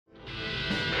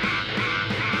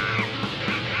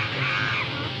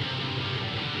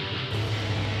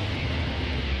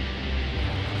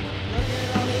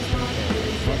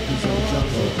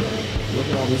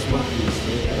Good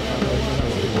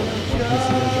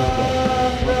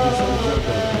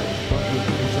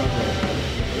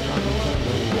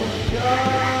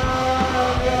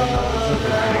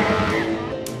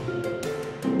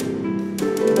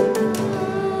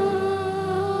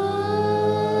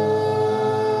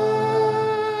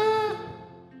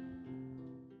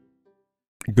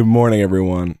morning,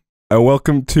 everyone, and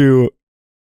welcome to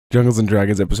Jungles and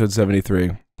Dragons, episode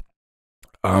 73.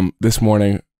 This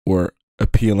morning, we're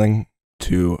appealing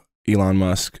to Elon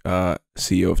Musk,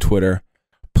 CEO of Twitter.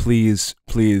 Please,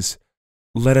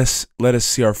 let us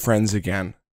see our friends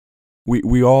again.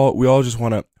 We all just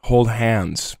want to hold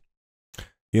hands.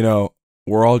 You know,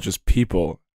 we're all just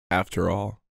people, after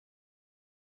all.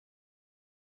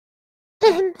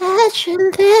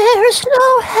 Imagine there's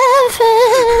no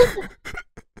heaven.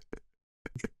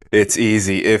 It's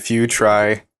easy if you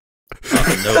try.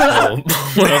 No.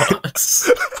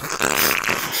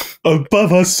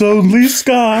 Above us only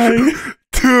sky.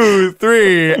 2,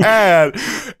 3, and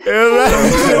imagine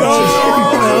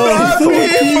all the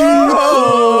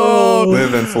people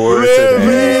Living for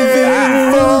today.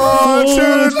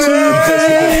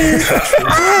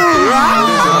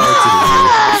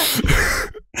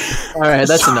 All right,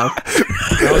 that's enough.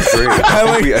 That was great.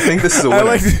 I think this is a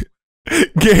winner.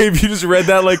 Gabe, you just read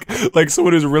that like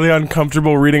someone who's really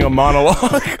uncomfortable reading a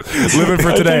monologue. Living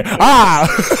for today.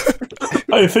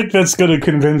 I think that's going to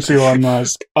convince Elon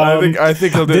Musk. I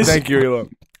think he'll do. Thank you,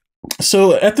 Elon.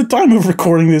 So at the time of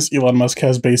recording this, Elon Musk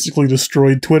has basically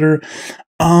destroyed Twitter.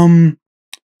 We're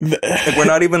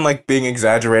not even being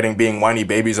exaggerating, being whiny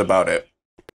babies about it.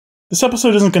 This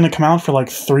episode isn't going to come out for like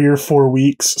 3 or 4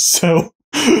 weeks, so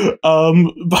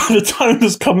by the time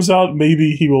this comes out,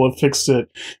 maybe he will have fixed it.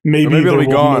 Maybe there will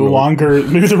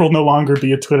no longer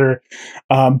be a Twitter,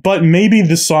 but maybe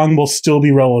the song will still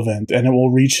be relevant and it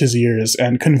will reach his ears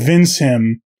and convince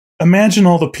him. Imagine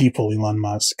all the people, Elon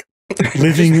Musk,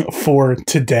 living for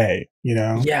today. You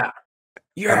know? Yeah.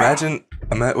 Imagine.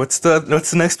 What's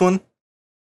the next one?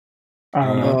 I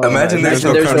don't know. Imagine there's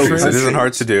no countries. It isn't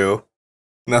hard to do.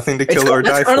 Nothing to kill or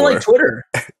die for. It's like Twitter.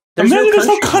 There's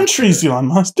no countries, Elon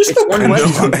Musk. There's no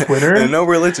countries on Twitter. And no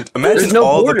religion. Imagine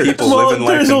all the people living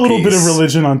life in peace. There's a little bit of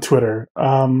religion on Twitter.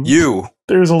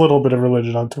 There's a little bit of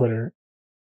religion on Twitter.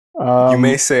 You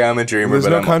may say I'm a dreamer,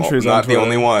 but I'm not the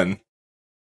only one.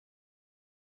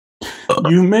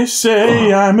 You may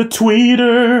say I'm a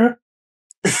tweeter,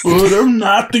 but I'm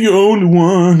not the only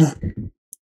one.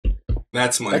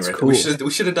 That's money, right? Cool. We should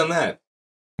have done that.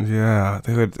 Yeah,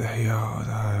 they would.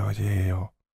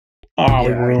 Oh,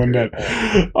 we ruined it.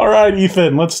 All right,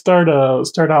 Ethan, let's start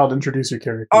out. Introduce your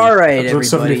character. All right,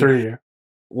 Episode everybody. 73.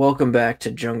 Welcome back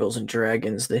to Jungles and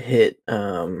Dragons, the hit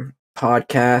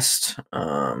podcast,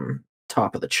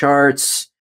 top of the charts.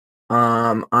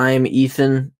 I'm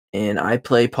Ethan, and I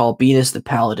play Paul Beenis, the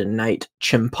Paladin Knight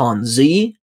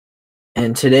Chimpanzee.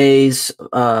 And today's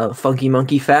funky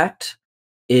monkey fact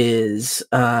is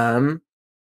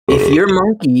if your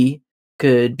monkey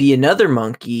could be another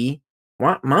monkey,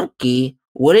 what monkey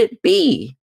would it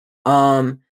be?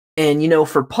 And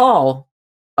for Paul,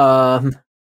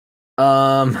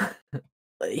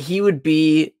 he would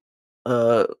be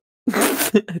Grim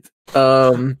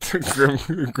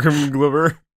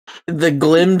Glibber. The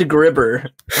Glimmed Gribber.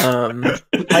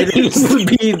 I think it would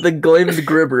be the Glimmed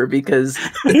Gribber because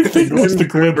I think it's the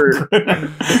Glimmer.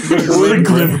 The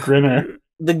Glim Grinner.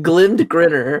 The Glimmed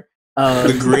Grinner.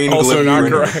 The green also not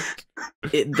grinner. correct.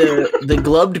 The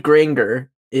Glubbed Gringer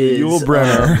is Yule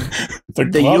Brenner.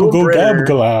 The Yule Glob Brenner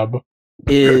Gab Glab.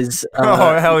 is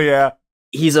Oh hell yeah!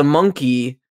 he's a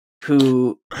monkey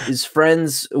who is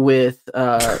friends with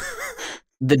the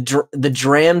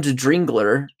Drammed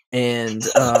Dringler and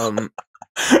I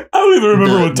don't even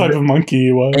remember what type of monkey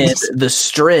he was. and the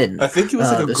Strin. I think he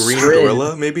was like a the green Strin.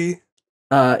 gorilla, maybe.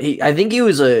 I think he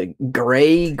was a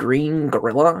green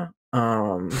gorilla.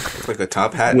 Like a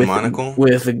top hat and monocle.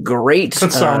 With a great.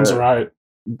 That sounds right.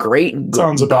 Great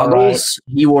Sounds about goggles.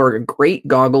 He wore great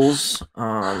goggles.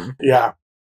 Yeah.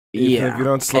 Yeah. If you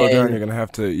don't slow down, you're gonna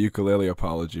have to ukulele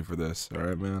apology for this. All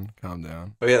right, man, calm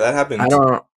down. Oh yeah, that happened. I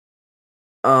don't.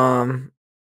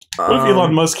 What if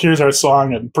Elon Musk hears our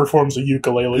song and performs a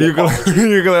ukulele?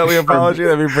 Ukulele apology?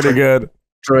 That'd be pretty good.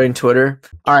 Destroying Twitter.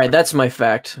 All right, that's my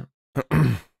fact.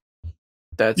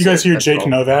 That's You guys hear that's Jake all.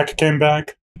 Novak came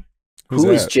back? Who's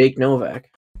Who is that? Jake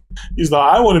Novak? He's the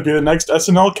I want to be the next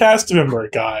SNL cast member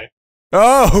guy.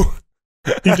 Oh,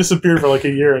 He disappeared for like a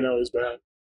year and now he's back.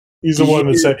 He's the Did one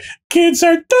you that said, kids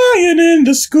are dying in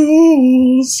the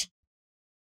schools.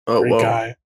 Oh, Great well.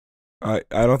 guy. I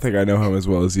don't think I know him as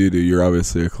well as you do. You're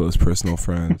obviously a close personal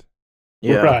friend.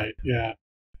 Yeah. Right, yeah.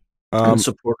 And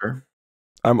supporter.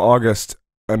 I'm August,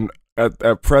 and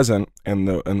at present, in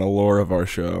the lore of our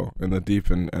show, in the deep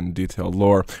and detailed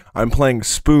lore, I'm playing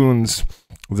Spoons,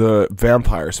 the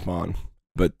vampire spawn.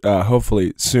 But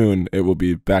hopefully soon it will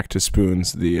be back to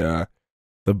Spoons, the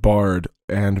bard.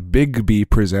 And Big B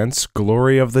presents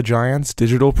Glory of the Giants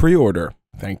digital pre-order.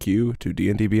 Thank you to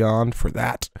D&D Beyond for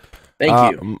that.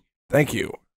 Thank you. Thank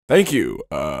you.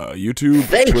 YouTube,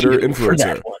 Thank Twitter you for influencer.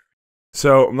 that one.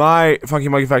 So my Funky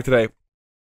Monkey fact today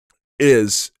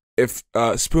is if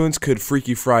Spoons could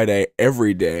Freaky Friday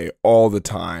every day, all the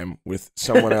time, with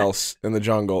someone else in the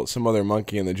jungle, some other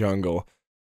monkey in the jungle,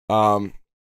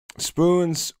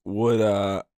 Spoons would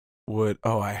I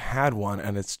had one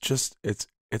and it's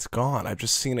gone. I've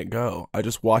just seen it go. I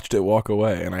just watched it walk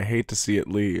away and I hate to see it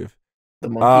leave. The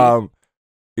monkey.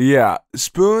 Yeah,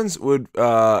 Spoons would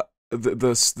the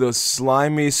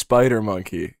slimy spider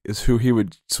monkey is who he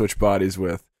would switch bodies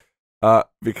with.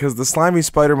 Because the slimy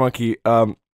spider monkey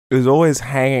is always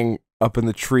hanging up in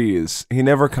the trees. He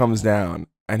never comes down,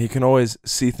 and he can always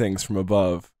see things from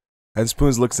above. And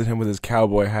Spoons looks at him with his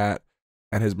cowboy hat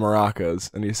and his maracas,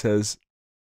 and he says,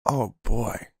 "Oh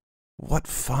boy, what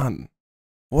fun!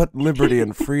 What liberty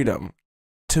and freedom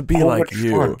to be like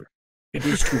you! Fun. It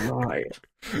is to ride.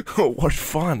 What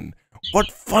fun!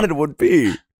 What fun it would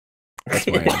be!" That's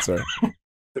my answer.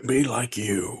 To be like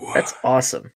you. That's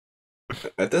awesome.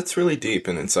 That's really deep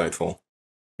and insightful.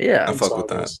 Yeah. I fuck with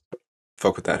that.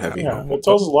 Fuck with that heavy. Yeah, it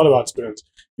tells us a lot about Spoons.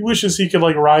 He wishes he could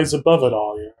rise above it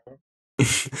all.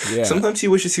 Yeah. Sometimes he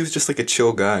wishes he was just a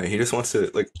chill guy. He just wants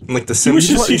to like the He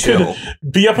wishes he could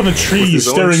be up in the trees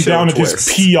staring down at his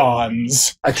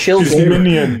peons. A chill his gamer.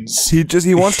 Minions.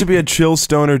 He wants to be a chill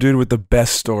stoner dude with the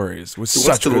best stories. With He such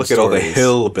wants to good look at all the stories.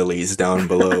 hillbillies down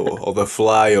below, all the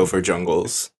flyover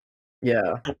jungles.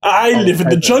 Yeah. I live in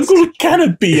the jungle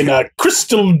canopy in a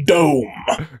crystal dome.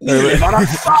 You live on a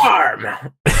farm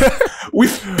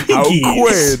with How piggies.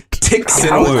 quaint. Ticks and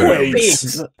How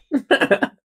worms.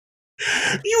 quaint.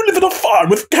 You live in a farm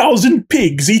with cows and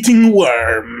pigs eating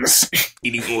worms.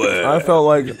 Eating worms. I felt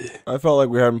like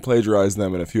we hadn't plagiarized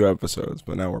them in a few episodes,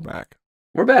 but now we're back.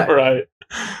 We're back. Right.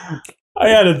 I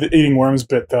added the eating worms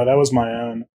bit though. That was my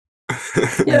own.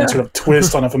 Yeah. Sort of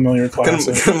twist on a familiar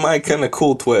classic. My kind of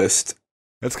cool twist.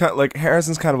 It's kind of like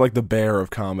Harrison's kind of like the bear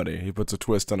of comedy. He puts a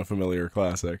twist on a familiar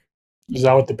classic. Is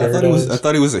that what the bear does? I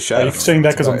thought he was a Are you chef. saying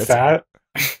that because I'm fat?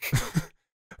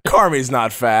 Carmi's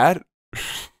not fat.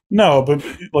 No, but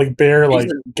bear,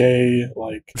 gay,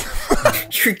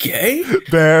 You're gay?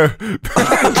 Bear.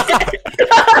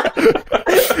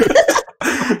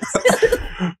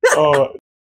 Oh,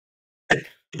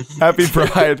 Happy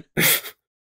Pride.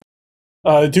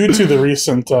 due to the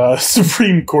recent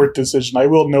Supreme Court decision, I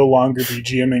will no longer be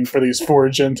GMing for these four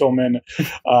gentlemen.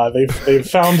 They've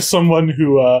found someone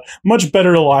who much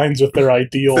better aligns with their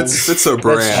ideals. It's a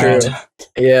brand. That's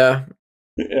true. Yeah.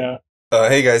 Yeah.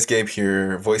 Hey guys, Gabe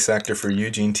here, voice actor for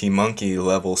Eugene T. Monkey,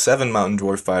 level 7 Mountain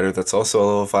Dwarf Fighter that's also a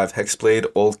level 5 Hexblade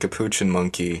Old Capuchin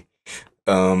Monkey.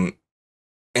 I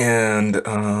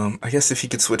guess if he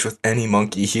could switch with any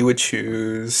monkey, he would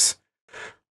choose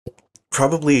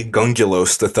probably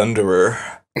Gungulos the Thunderer,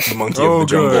 the monkey of the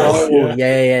jungle. Oh,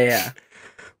 yeah.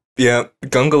 Yeah,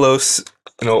 Gungulos,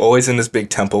 always in his big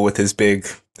temple with his big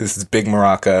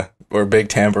maraca or big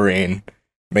tambourine,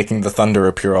 making the thunder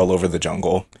appear all over the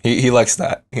jungle. He likes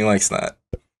that. He likes that.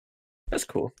 That's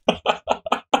cool.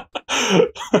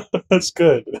 That's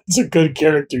good. That's a good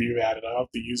character you've added. I'll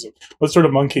have to use him. What sort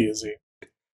of monkey is he?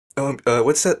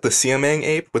 What's that? The Siamang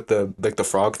ape with the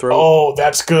frog throat? Oh,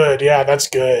 that's good. Yeah, that's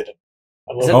good.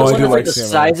 I Is love that the I one do that's like the Siamang.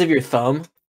 size of your thumb?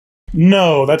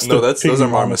 No, that's those pygmy are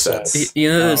marmosets. marmosets.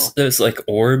 You know Oh. those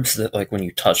orbs that when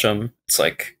you touch them, it's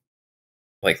like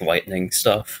lightning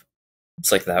stuff.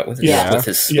 It's like that with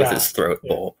his throat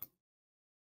bowl.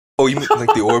 Oh, you mean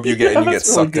like the orb you get and you get That's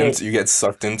really sucked good. into? You get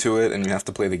sucked into it, and you have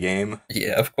to play the game.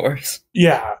 Yeah, of course.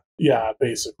 Yeah,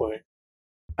 basically.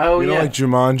 Oh, You know, yeah. like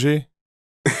Jumanji?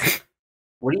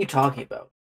 What are you talking about?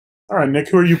 All right, Nick,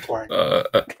 who are you playing?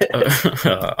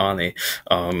 Aani.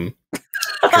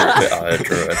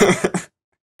 Druid.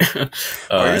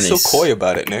 Why are you and so he's- coy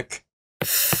about it, Nick?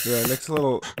 Yeah, Nick's a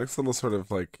little sort of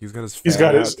like he's got his He's fan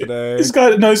got out his today. He's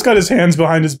got his hands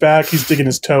behind his back. He's digging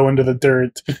his toe into the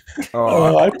dirt.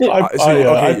 I play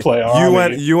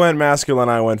Aani. You went masculine,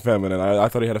 I went feminine. I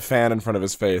thought he had a fan in front of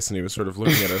his face, and he was sort of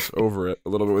looking at us over it a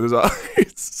little bit with his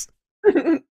eyes.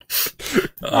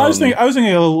 I was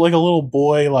thinking like a little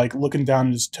boy looking down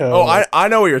at his toe. Oh, I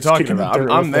know what you're talking kicking the about.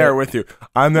 dirt I'm with there it. with you.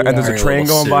 I'm there, and there's a Yeah. train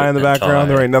going by in the Suit and background.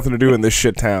 tie. There ain't nothing to do in this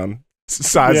shit town.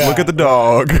 Besides, Yeah. look at the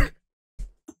dog.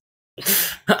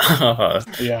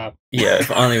 Yeah. Yeah, if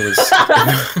Aani was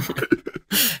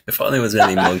if Aani was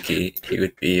any monkey, he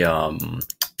would be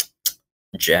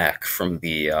Jack from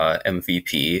the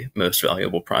MVP Most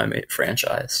Valuable Primate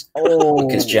franchise. Oh,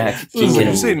 because Jack, he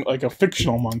can like a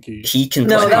fictional monkey. He can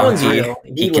no, that one's hockey, real.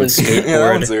 He can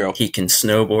skateboard. He can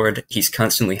snowboard. He's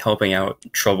constantly helping out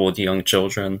troubled young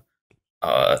children.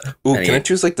 Can I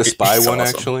choose like the spy one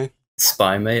awesome. Actually?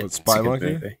 Spy Mate. Spy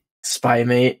Monkey? Movie. Spy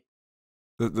Mate.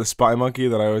 The Spy Monkey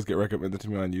that I always get recommended to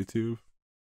me on YouTube.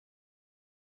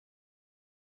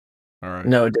 All right.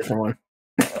 No, different one.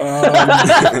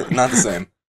 Not the same.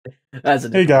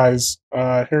 Hey guys,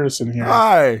 Harrison here.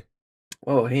 Hi.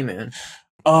 Oh, hey man.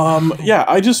 Yeah,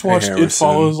 I just watched It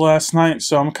Follows last night,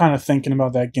 so I'm kind of thinking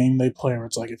about that game they play where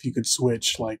it's like if you could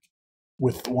switch like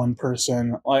with one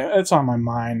person, like it's on my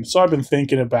mind. So I've been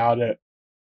thinking about it.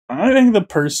 I think the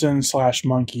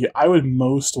person/monkey I would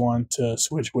most want to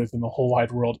switch with in the whole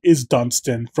wide world is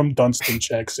Dunstan from Dunstan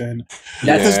Checks In.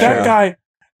 Because that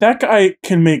guy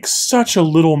can make such a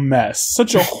little mess,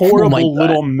 such a horrible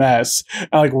little mess, and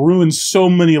like ruin so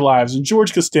many lives. And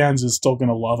George Costanza is still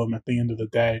gonna love him at the end of the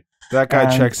day. That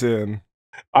guy checks in.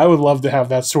 I would love to have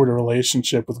that sort of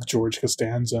relationship with George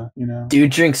Costanza, you know?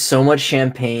 Dude drinks so much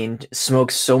champagne,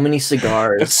 smokes so many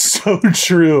cigars. That's so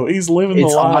true. He's living the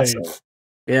life. Awesome.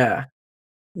 Yeah.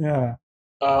 Yeah.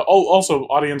 Also,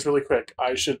 audience, really quick,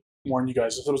 I should warn you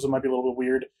guys, this might be a little bit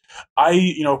weird.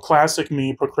 Classic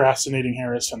me, procrastinating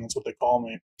Harrison, that's what they call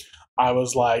me. I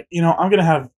was like, I'm going to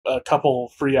have a couple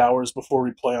free hours before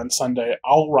we play on Sunday.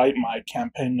 I'll write my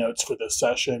campaign notes for this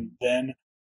session then.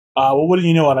 What do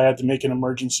you know? I had to make an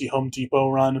emergency Home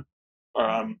Depot run.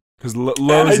 Because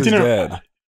Lowe's is dead.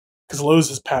 Because Lowe's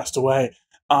has passed away.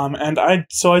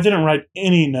 So I didn't write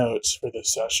any notes for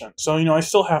this session. So, I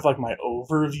still have like my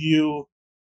overview,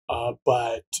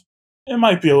 but it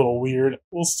might be a little weird.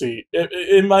 We'll see.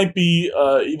 It might be,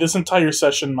 this entire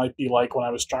session might be like when I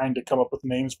was trying to come up with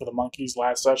names for the monkeys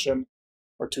last session,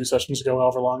 or 2 sessions ago,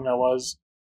 however long that was.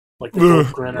 Like the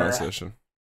Grinner. Last session.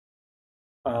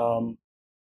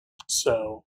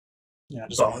 So, yeah,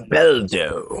 just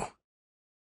Beldo.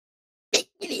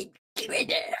 Is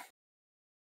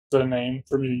that a name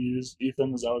for me to use,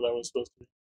 Ethan? Is that what that was supposed to be?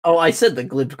 Oh, I said the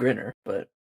Glib Grinner, but...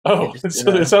 Oh, it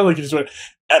sounded like you just went...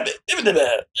 Yeah.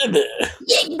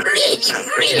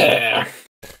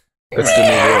 That's the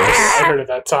new voice. I heard it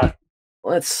that time.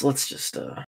 Let's just,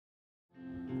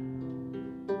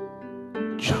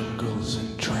 Jungles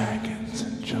and dragons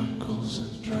and jungles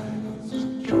and dragons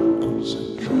and jungles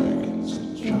and dragons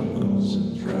and jungles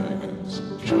and dragons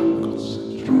and jungles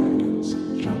and dragons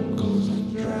and jungles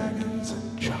and dragons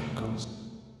and jungles.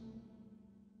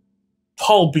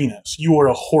 Paul Beenis, you are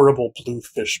a horrible blue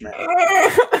fish man.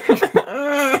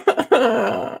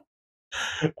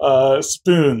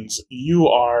 Spoons, you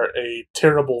are a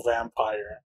terrible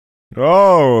vampire.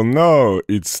 Oh, no,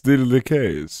 it's still the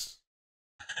case.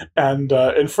 And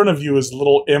in front of you is a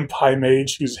little imp high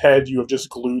mage whose head you have just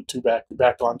glued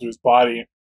back onto his body.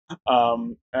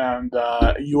 And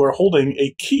you are holding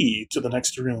a key to the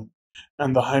next room.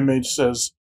 And the high mage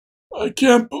says, I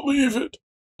can't believe it.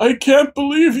 I can't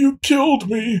believe you killed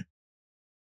me.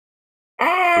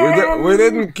 We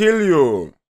didn't kill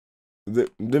you.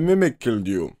 The mimic killed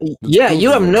you. Yeah,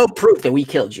 you have no proof that we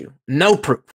killed you. No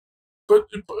proof. But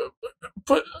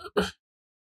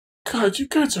God, you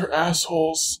guys are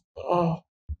assholes. I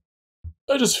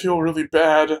just feel really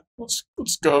bad. Let's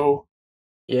go.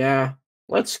 Yeah,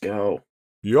 let's go.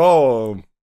 You're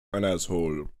an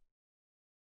asshole.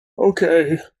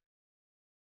 Okay.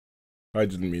 I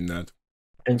didn't mean that.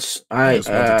 I just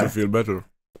wanted to feel better.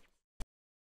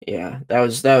 Yeah, that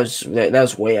was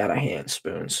way out of hand,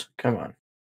 Spoons. Come on.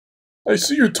 I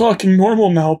see you're talking normal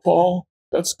now, Paul.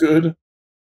 That's good.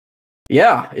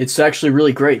 Yeah, it's actually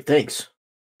really great. Thanks.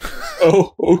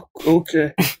 Oh,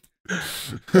 okay.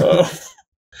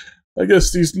 I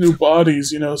guess these new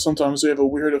bodies, sometimes they have a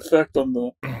weird effect on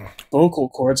the vocal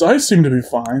cords. I seem to be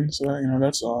fine, so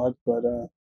that's odd. But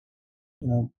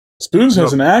Spoons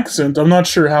has an accent. I'm not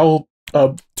sure how.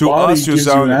 To us, you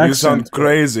sound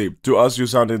crazy. To us, you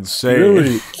sound insane.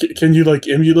 Really? Can you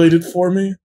emulate it for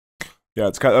me? Yeah,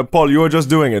 it's kind of, Paul, you were just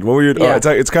doing it. What were you? Yeah.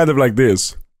 It's kind of like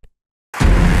this.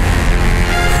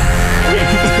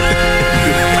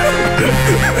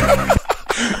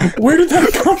 Where did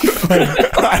that come from?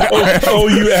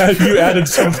 You added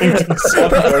something to the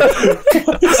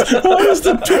soundboard. What is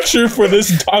the picture for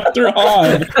this Dr.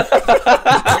 Han?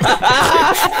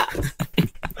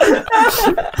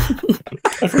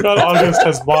 I forgot August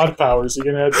has mod powers. You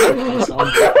can add something to the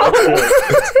soundboard.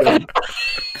 That's good.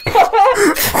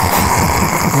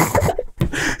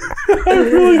 I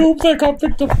really hope that got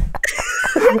picked up.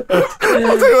 I'll tell you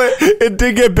what, it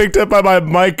did get picked up by my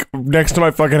mic next to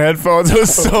my fucking headphones. It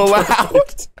was so loud.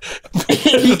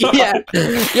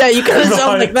 Yeah, you kind of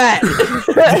sound like that.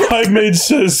 The high maid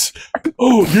says,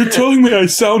 "Oh, you're telling me I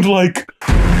sound like."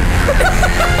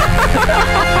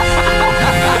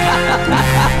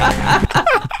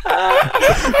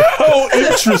 How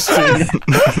interesting.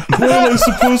 Well, I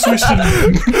suppose we should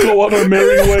go on our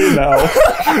merry way now.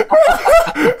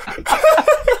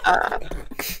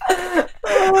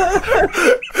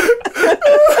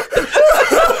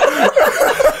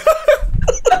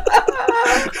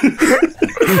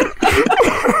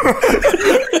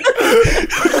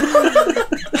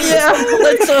 Yeah,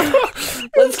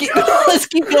 let's keep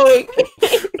going.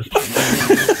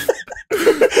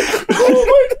 Oh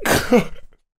my god.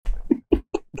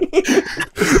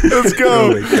 Let's go.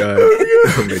 Oh my god.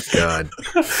 Oh my god.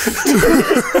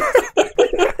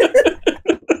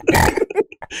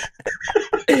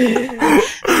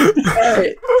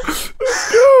 Alright.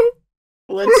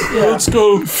 Let's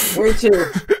go. Where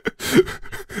to?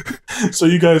 So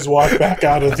you guys walk back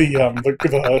out of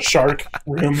the shark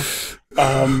room.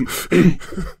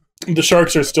 The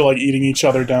sharks are still like eating each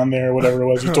other down there, whatever it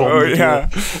was you told me.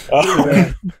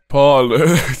 Paul,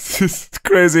 it's just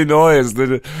crazy noise.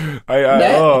 Man,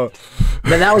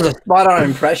 that was a spot on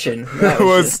impression. That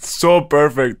was so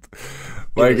perfect.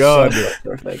 My God. So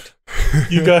perfect.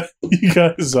 You guys,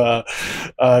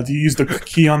 do you use the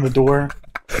key on the door?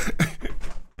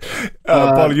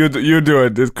 Paul, you do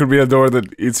it. It could be a door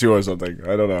that eats you or something.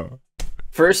 I don't know.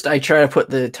 First, I try to put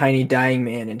the tiny dying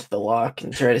man into the lock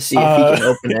and try to see if he can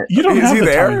open it. You don't have the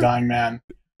tiny dying man.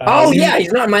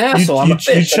 He's not in my asshole. I'm a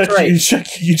fish. That's right.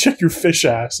 You check your fish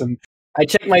ass, and I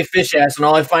check my fish ass, and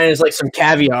all I find is like some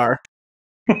caviar.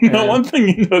 No, one thing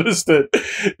you notice that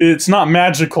it's not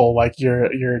magical like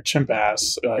your chimp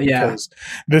ass. Because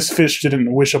this fish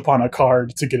didn't wish upon a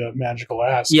card to get a magical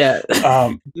ass. Yeah.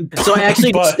 So I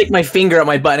actually stick my finger up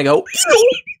my butt and I go.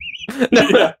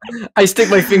 I stick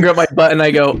my finger up my butt and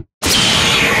I go.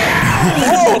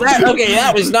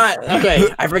 That was not okay.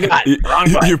 I forgot. Wrong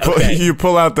button. You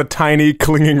pull out the tiny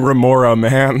clinging remora,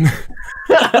 man.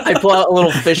 I pull out a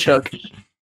little fish hook.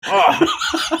 Oh,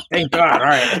 thank God! All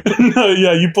right. No,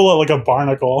 yeah, you pull out like a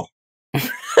barnacle.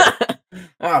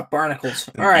 Barnacles.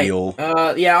 All right.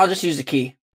 I'll just use the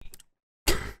key.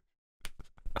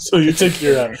 So you take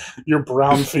your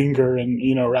brown finger and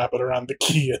wrap it around the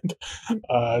key and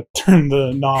turn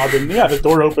the knob, and the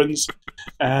door opens,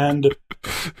 and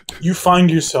you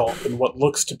find yourself in what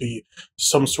looks to be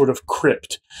some sort of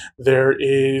crypt. There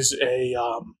is a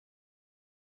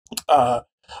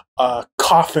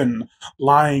coffin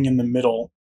lying in the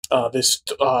middle. This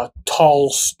tall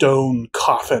stone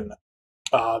coffin.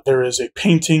 There is a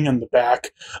painting in the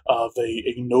back of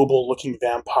a noble-looking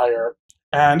vampire.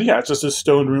 And it's just a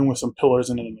stone room with some pillars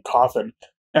in it in the coffin.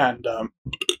 And the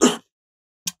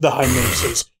high maid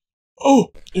says,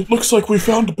 "Oh, it looks like we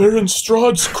found Baron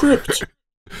Strahd's crypt."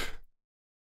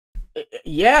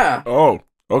 Yeah. Oh,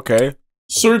 okay.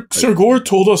 Sir Gore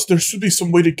told us there should be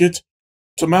some way to get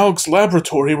to Malg's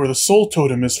laboratory where the soul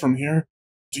totem is from here.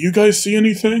 Do you guys see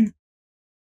anything?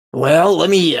 Well, let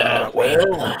me,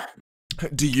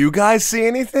 Do you guys see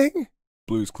anything?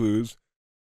 Blue's Clues.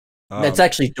 That's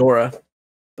actually Dora.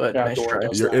 But nice Dora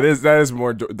try.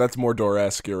 That's more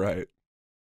Dora-esque, you're right.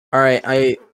 Alright,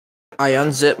 I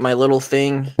unzip my little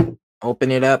thing,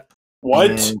 open it up.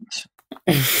 What?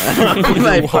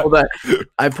 I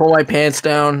pull my pants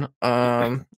down,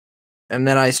 and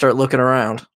then I start looking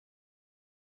around.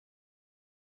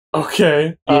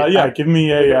 Okay. Give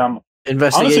me a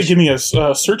investigation. Honestly, give me a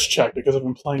search check because I've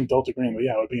been playing Delta Green, but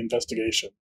it would be investigation.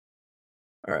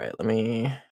 Alright, let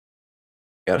me...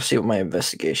 Gotta see what my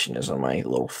investigation is on my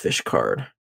little fish card.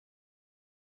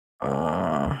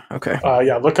 Okay.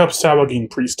 Look up Sabogine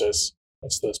Priestess.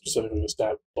 That's specifically the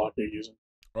stat block you're using.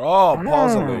 Oh,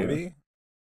 Paul's a lady?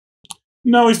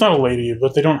 No, he's not a lady,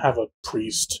 but they don't have a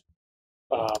priest.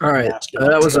 Alright,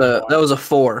 that was a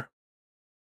 4.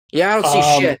 Yeah, I don't see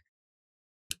shit.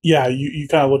 Yeah, you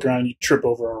kind of look around and you trip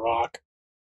over a rock.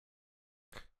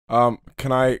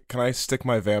 Can I stick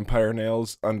my vampire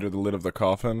nails under the lid of the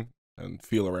coffin and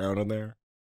feel around in there?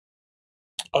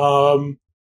 I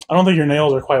don't think your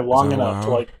nails are quite long enough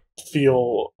to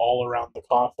feel all around the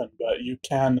coffin, but you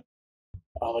can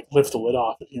lift the lid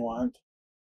off if you want.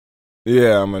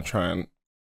 Yeah, I'm gonna try and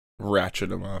ratchet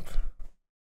them up.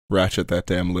 Ratchet that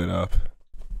damn lid up.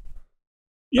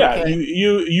 Yeah, okay.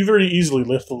 You very easily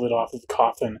lift the lid off of the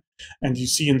coffin, and you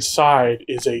see inside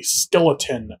is a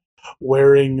skeleton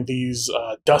wearing these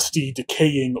dusty,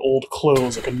 decaying old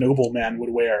clothes like a nobleman would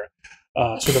wear.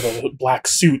 sort of a black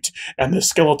suit, and the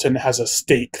skeleton has a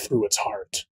stake through its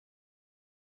heart.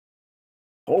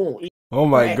 Holy! Oh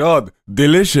my god,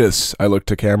 delicious! I look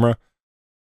to camera.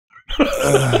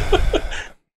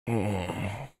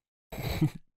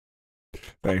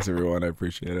 Thanks, everyone. I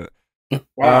appreciate it.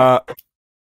 Wow.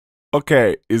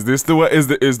 Okay, is this the way?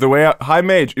 Is the way out? Hi,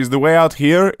 mage. Is the way out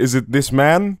here? Is it this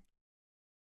man?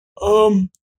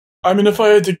 I mean, if I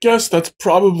had to guess, that's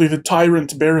probably the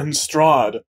tyrant Baron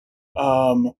Strahd.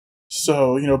 So,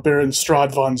 Baron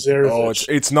Strahd von Zarevich. Oh,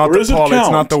 it's not the Paul. It's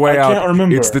not the way out. I can't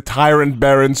remember. It's the tyrant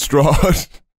Baron Strahd.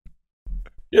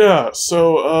 Yeah.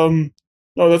 So,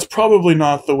 no, that's probably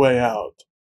not the way out.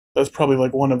 That's probably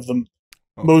like one of the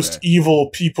most evil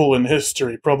people in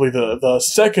history. Probably the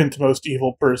second most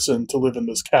evil person to live in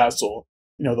this castle.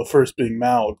 The first being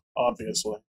Maug,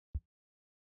 obviously.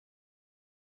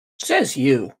 Says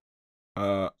you.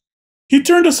 He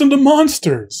turned us into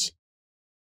monsters.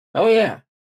 Oh yeah.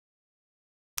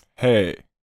 Hey.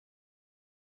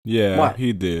 Yeah, what?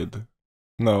 He did.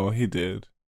 No, he did.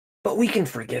 But we can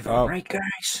forgive him, right,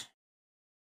 guys?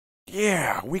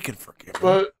 Yeah, we can forgive him.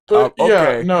 But okay.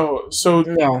 Yeah, no. So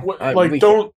don't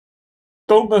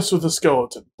mess with the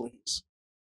skeleton, please.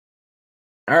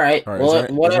 All right. Well,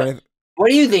 what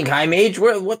do you think, High Mage?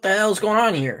 What the hell's going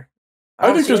on here?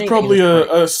 I think there's probably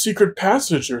a secret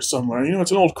passage or somewhere.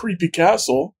 It's an old creepy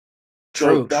castle.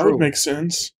 True. That would make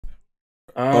sense.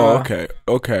 Okay.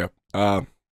 I'm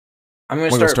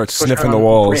gonna start sniffing the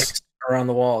walls. Around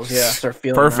the walls, yeah. Start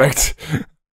feeling. Perfect.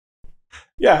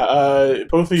 Yeah.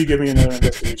 Both of you give me another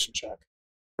investigation check.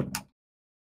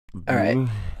 All right.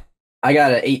 I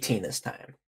got an 18 this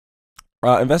time.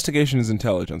 Investigation is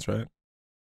intelligence, right?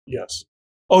 Yes.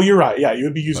 Oh, you're right. Yeah, you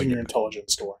would be using your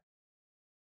intelligence score.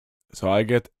 So I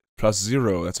get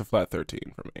 +0. That's a flat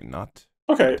 13 for me, not...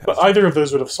 Okay, but either of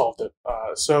those would have solved it.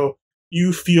 So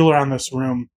you feel around this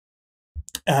room,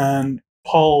 and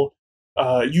Paul,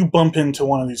 you bump into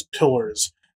one of these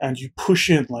pillars, and you push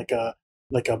in like a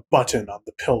button on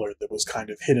the pillar that was kind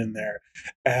of hidden there,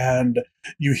 and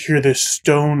you hear this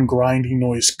stone grinding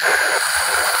noise,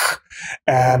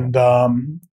 and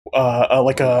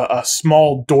like a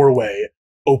small doorway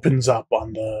opens up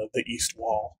on the east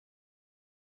wall.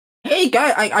 Hey,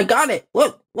 guy, I got it.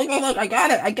 Look, I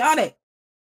got it.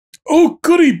 Oh,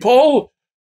 goody, Paul.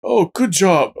 Oh, good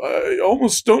job. I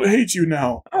almost don't hate you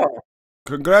now. Oh.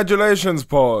 Congratulations,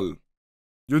 Paul.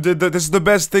 You did that. This is the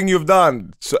best thing you've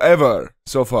done ever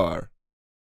so far.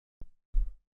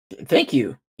 Thank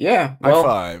you. Yeah. High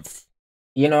five.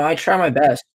 I try my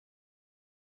best.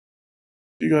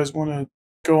 You guys want to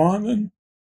go on then?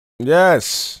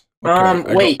 Yes.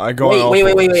 Okay, wait.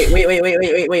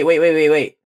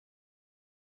 Wait.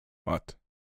 What?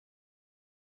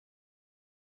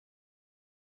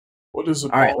 What is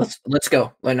it? All right, let's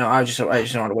go. No, I just want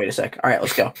to wait a sec. All right,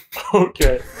 let's go.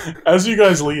 Okay. As you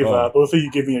guys leave, both of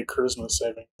you give me a charisma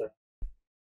saving throw.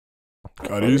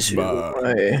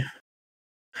 Charisma.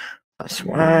 That's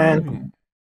one.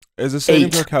 Is the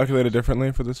saving throw calculated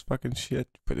differently for this fucking shit?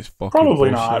 For this fucking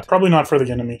Probably bullshit? not. Probably not for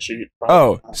the enemy sheet.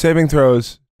 Saving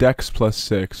throws. Dex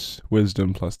 +6,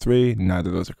 Wisdom +3. Neither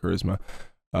of those are charisma.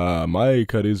 My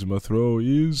charisma throw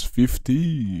is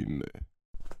 15.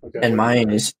 Okay, and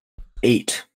mine is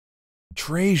 8.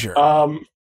 Treasure.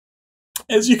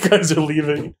 As you guys are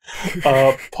leaving,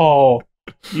 Paul,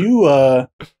 you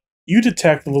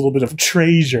detect a little bit of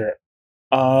treasure.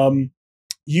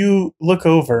 You look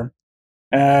over,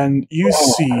 and you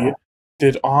see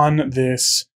that on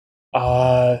this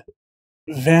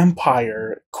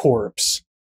vampire corpse,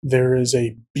 there is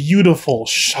a beautiful,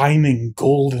 shining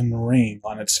golden ring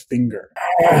on its finger.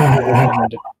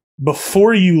 And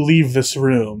before you leave this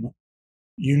room,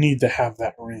 you need to have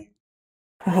that ring.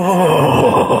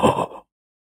 Oh,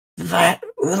 that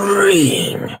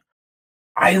ring.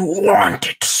 I want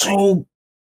it so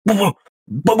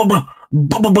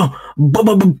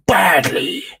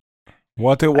badly.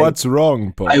 What's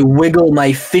wrong, Paul? I wiggle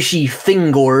my fishy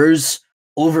fingers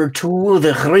over to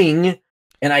the ring,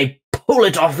 and I pull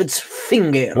it off its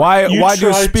finger. Why do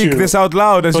you speak this out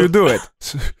loud as you do it?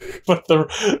 But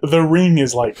the ring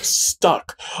is like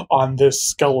stuck on this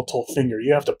skeletal finger.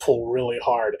 You have to pull really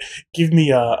hard. Give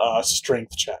me a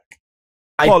strength check.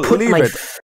 I put my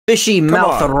fishy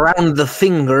mouth around the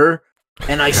finger,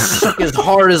 and I suck as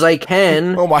hard as I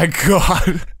can. Oh my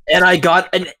god. And I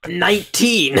got a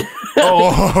 19.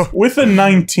 With a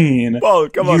 19, Paul,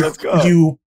 come on, let's go.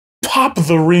 You pop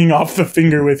the ring off the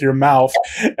finger with your mouth,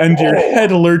 and your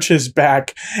head lurches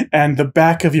back, and the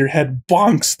back of your head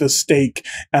bonks the stake,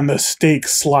 and the stake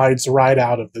slides right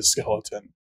out of the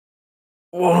skeleton.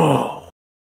 Whoa.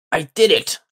 I did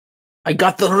it. I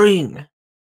got the ring.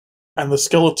 And the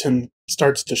skeleton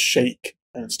starts to shake,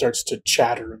 and it starts to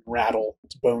chatter and rattle.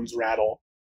 Its bones rattle.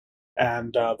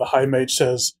 And the High Mage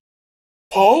says,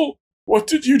 Paul, what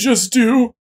did you just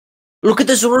do? Look at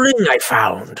this ring I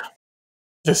found.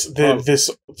 This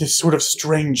sort of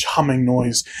strange humming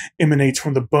noise emanates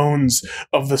from the bones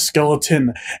of the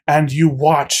skeleton, and you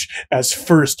watch as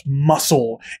first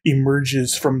muscle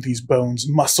emerges from these bones,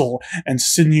 muscle and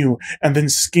sinew, and then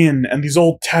skin, and these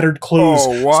old tattered clothes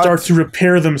start to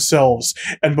repair themselves,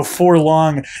 and before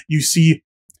long you see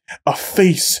a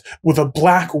face with a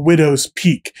black widow's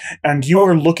peak, and you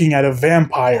are looking at a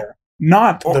vampire,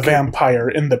 not the vampire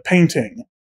in the painting.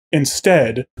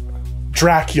 Instead,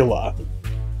 Dracula.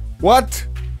 What?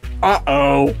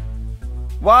 Uh-oh.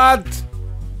 What?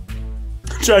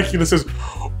 Dracula says,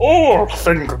 oh,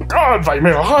 thank God I'm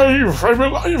alive. I'm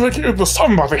alive again.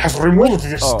 Somebody has removed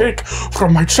the stake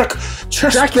from my chest.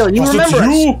 Dracula, you remember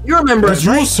us. You remember us,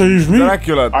 right? You saved me.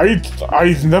 Dracula.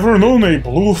 I've never known a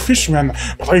blue fishman,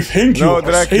 but I thank you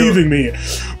for saving me.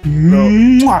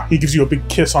 Mwah! He gives you a big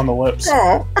kiss on the lips.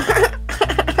 Oh.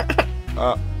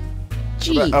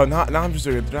 Now I'm just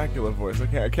doing a Dracula voice.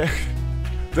 Okay.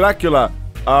 Dracula,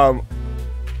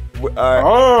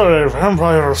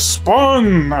 vampire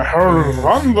spawn, how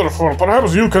wonderful.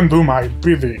 Perhaps you can do my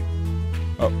bidding.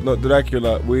 No,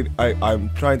 Dracula, I'm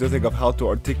trying to think of how to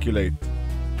articulate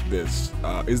this.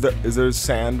 Is there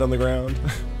sand on the ground?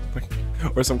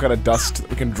 Or some kind of dust that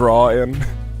we can draw in?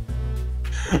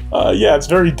 Yeah, it's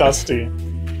very dusty.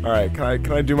 Alright,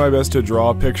 can I do my best to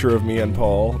draw a picture of me and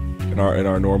Paul in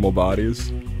our normal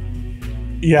bodies?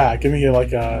 Yeah, give me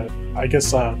like a, I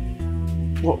guess,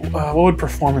 what would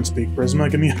performance be? Charisma?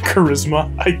 Give me a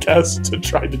charisma, I guess, to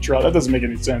try to draw. That doesn't make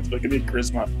any sense, but give me a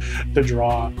charisma to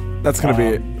draw. That's gonna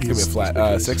be a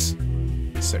flat 6.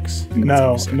 6.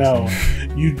 No.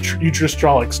 You just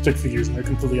draw like stick figures and they're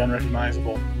completely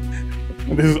unrecognizable.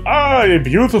 And this is a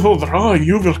beautiful drawing.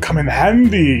 You will come in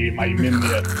handy, my minion.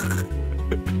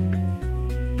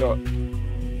 No,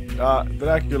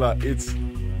 Dracula, it's.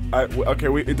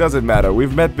 It doesn't matter.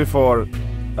 We've met before.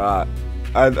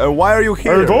 And why are you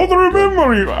here? I don't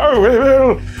remember you. Oh,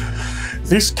 well,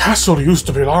 this castle used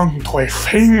to belong to a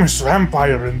famous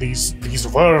vampire in these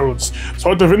worlds.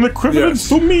 Sort of an equivalent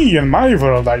to me in my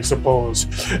world, I suppose.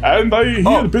 And he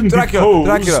had been deposed.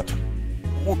 Dracula.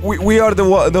 We are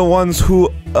the ones who,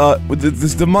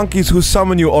 the monkeys who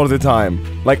summon you all the time.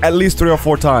 Like, at least 3 or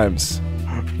 4 times.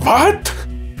 What?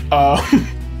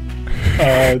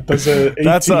 Does a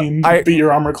 18 beat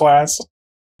your armor class?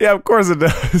 Yeah, of course it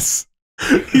does.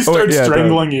 He starts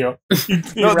strangling you.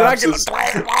 No, Dracula.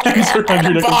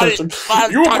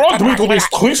 You brought me to this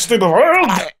twisted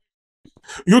world.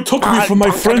 You took me from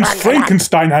my friends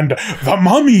Frankenstein and the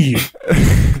Mummy.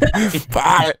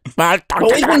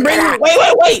 We can bring you.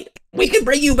 Wait! We can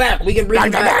bring you back. We can bring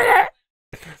you back.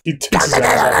 He takes his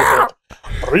ass out of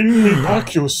it. Bring me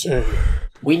back, you say?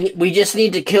 We just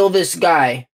need to kill this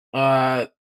guy.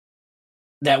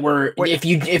 If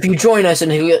you join us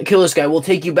and kill this guy, we'll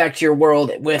take you back to your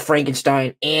world with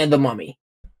Frankenstein and the Mummy.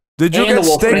 Did you get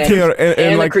staked here?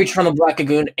 And the creature from the Black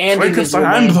Lagoon and Frankenstein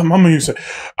and the Mummy. You say,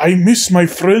 I miss my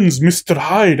friends, Mr.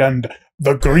 Hyde and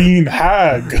the Green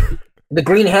Hag. The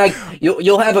Green Hag.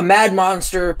 You'll have a Mad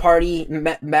Monster party. You'll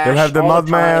have the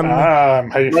Mudman.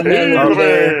 My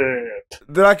favorite.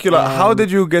 Dracula, how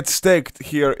did you get staked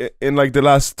here in like the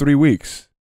last 3 weeks?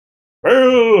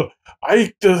 Well,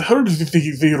 I heard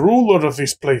the ruler of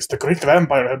this place, the great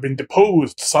vampire, had been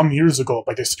deposed some years ago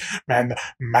by this man,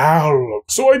 Mal.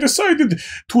 So I decided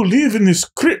to live in this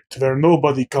crypt where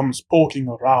nobody comes poking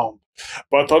around.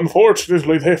 But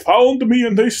unfortunately, they found me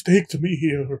and they staked me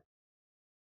here.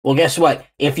 Well, guess what?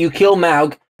 If you kill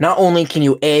Maug, not only can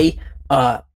you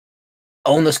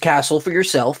own this castle for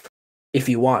yourself, if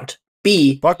you want,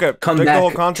 B,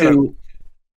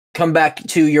 come back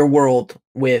to your world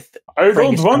with I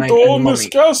don't want to own this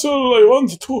castle. I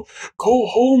want to go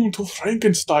home to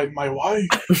Frankenstein, my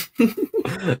wife.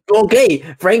 Okay,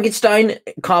 Frankenstein,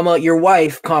 your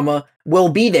wife, will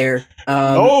be there.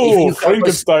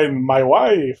 Frankenstein, my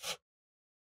wife.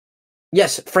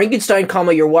 Yes, Frankenstein,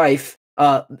 your wife.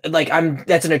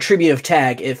 That's an attributive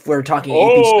tag if we're talking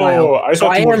AP style. So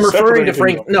I am referring to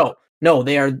Frank. No,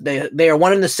 they are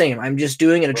one and the same. I'm just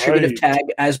doing an attributive tag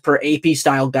as per AP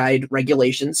style guide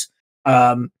regulations.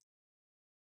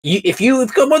 If you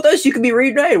come with us, you can be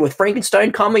reunited with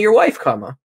Frankenstein, your wife,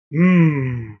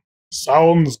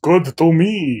 Sounds good to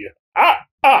me. All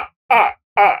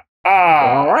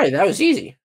right, that was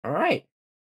easy. All right,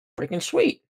 freaking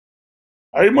sweet.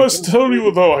 I must tell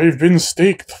you though, I've been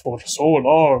staked for so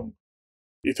long.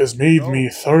 It has made me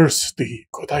thirsty.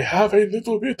 Could I have a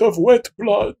little bit of wet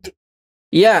blood?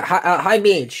 Yeah, high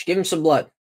mage, give him some blood.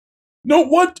 No,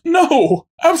 what? No,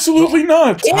 absolutely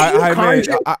not. High mage,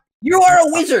 you are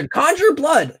a wizard. Conjure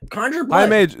blood. Conjure blood. High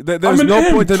mage, there's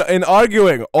no point in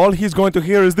arguing. All he's going to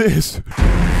hear is this.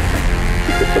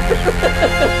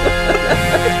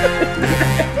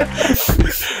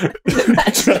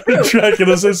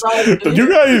 Dracula says, "Did you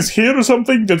guys hear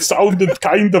something that sounded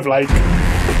kind of like?"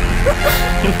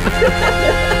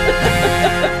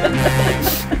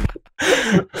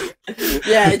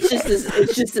 Yeah, it's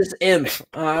just this imp.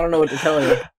 I don't know what to tell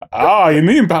you. Ah, you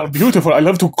mean about beautiful. I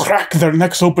love to crack their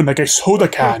necks open like a soda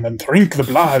can and drink the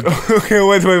blood. Okay,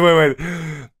 wait.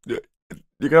 You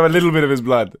can have a little bit of his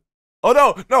blood.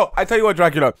 Oh no! I tell you what,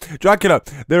 Dracula,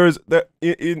 there is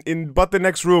in but the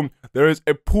next room there is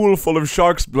a pool full of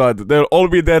shark's blood. They'll all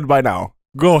be dead by now.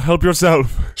 Go help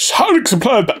yourself. Shark's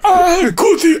blood. Ah,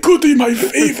 goody, my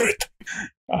favorite.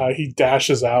 He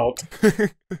dashes out.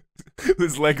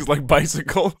 His legs like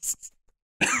bicycles.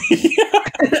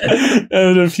 And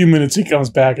in a few minutes he comes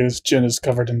back and his chin is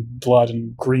covered in blood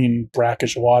and green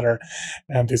brackish water,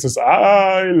 and he says,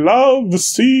 "I love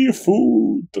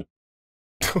seafood."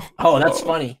 Oh, that's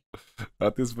funny.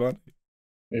 That is funny.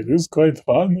 It is quite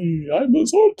funny. I'm a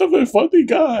sort of a funny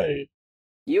guy.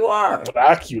 You are.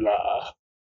 Dracula.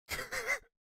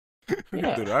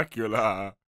 Yeah.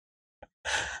 Dracula.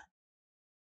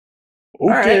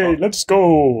 Okay, right. let's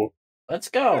go. Let's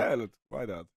go. Yeah, why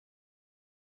not?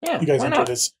 Yeah, You guys enter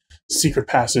this secret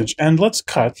passage, and let's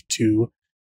cut to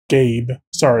Gabe.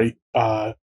 Sorry,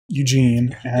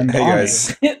 Eugene and Hey Aani.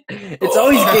 guys. It's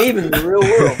always Gabe in the real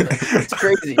world. It's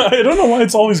crazy. I don't know why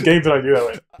it's always Gabe that I do that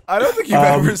way. I don't think you've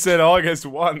ever said August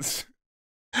once.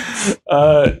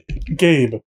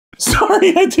 Gabe.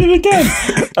 Sorry, I did it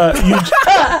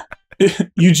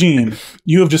again. Eugene,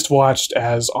 you have just watched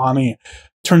as Aani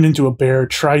turned into a bear,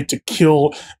 tried to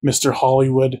kill Mr.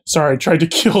 Hollywood. Sorry, tried to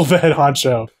kill the head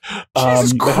honcho.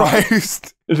 Jesus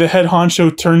Christ. The head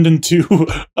honcho turned into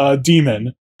a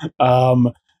demon,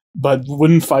 but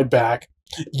wouldn't fight back.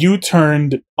 You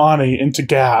turned Aani into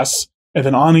gas, and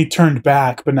then Aani turned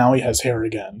back, but now he has hair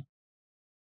again.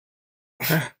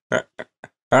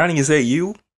 Aani, is that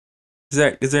you? Is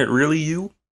that really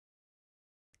you?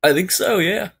 I think so,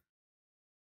 yeah.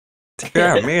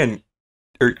 Yeah, man.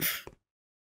 You're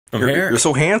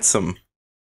so handsome.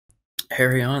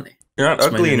 Harry Aani. You're not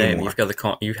That's ugly my anymore.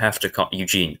 name. You have to call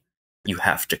Eugene. You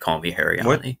have to call me Harry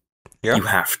What? Aani. Yeah. You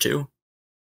have to.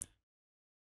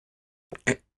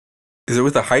 Is it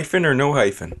with a hyphen or no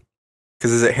hyphen?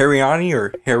 Because is it Harry Aani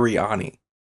or Harry Aani?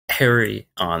 Harry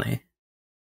Aani.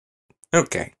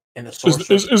 Okay.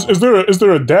 Is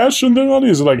there a dash in there, Aani?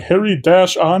 Is it like Harry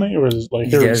dash Aani, or is it like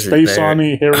Harry space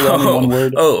Aani, Harry Aani, one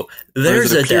word? Oh,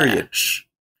 there's a period? dash.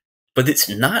 But it's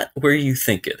not where you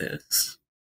think it is.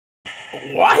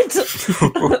 What?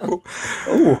 Oh,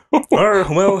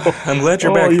 Well, I'm glad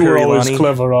you're back, you were Harry always Aani.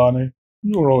 clever, Aani.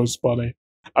 You were always funny.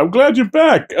 I'm glad you're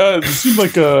back. It seemed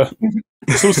like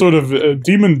some sort of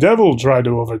demon devil tried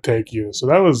to overtake you. So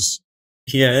that was...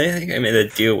 Yeah, I think I made a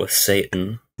deal with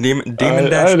Satan. Demon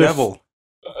dash devil.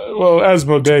 Well,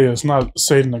 Asmodeus, not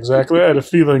Satan exactly. I had a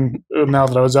feeling now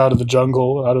that I was out of the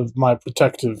jungle, out of my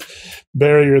protective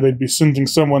barrier, they'd be sending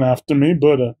someone after me,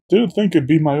 but didn't think it'd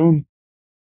be my own.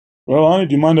 Well, Aani,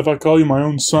 do you mind if I call you my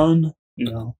own son?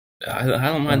 You know. I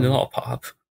don't mind at all, Pop.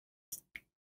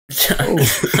 Oh.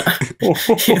 You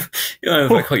don't know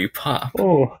if I call you Pop.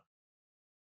 Oh,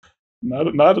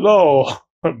 not at all,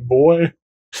 boy.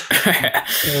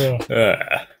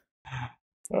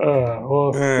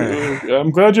 Well,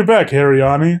 I'm glad you're back, Harry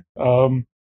Aani.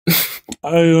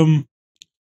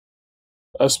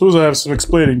 I suppose I have some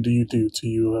explaining to do to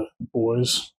you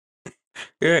boys.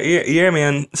 Yeah,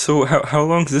 man. So how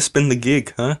long has this been the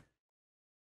gig, huh?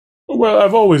 Well,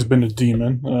 I've always been a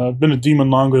demon. I've been a demon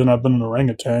longer than I've been an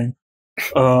orangutan.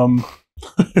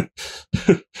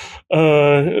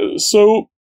 So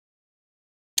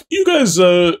you guys,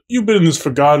 you've been in this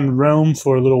forgotten realm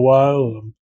for a little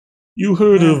while. You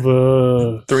heard of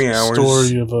a 3 hours.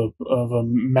 Story of a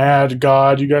mad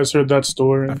god? You guys heard that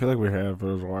story? I feel like we have, but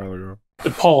it was a while ago.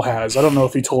 Paul has. I don't know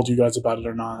if he told you guys about it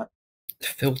or not.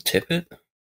 Phil Tippett?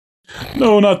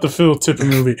 No, not the Phil Tippett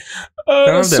movie.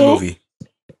 I love that movie.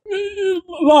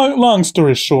 Long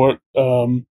story short,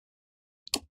 the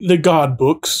God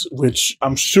books, which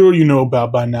I'm sure you know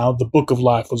about by now, the Book of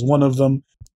Life was one of them.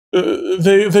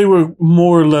 they were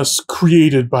more or less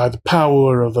created by the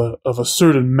power of a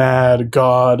certain mad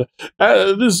god.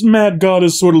 This mad god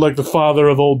is sort of like the father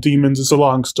of all demons. It's a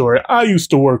long story. I used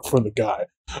to work for the guy.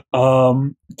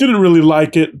 Didn't really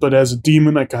like it, but as a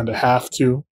demon, I kind of have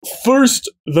to. First,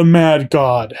 the mad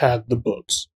god had the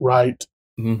books, right?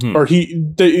 Mm-hmm. Or he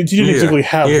didn't exactly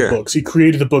have the books. He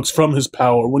created the books from his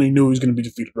power when he knew he was going to be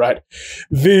defeated, right?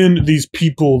 Then these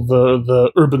people,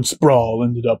 the urban sprawl,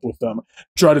 ended up with them,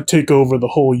 try to take over the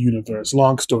whole universe.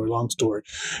 Long story.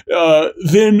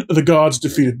 Then the gods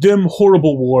defeated them.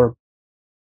 Horrible war.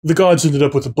 The gods ended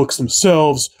up with the books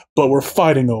themselves, but were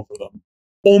fighting over them.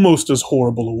 Almost as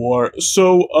horrible a war.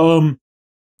 So,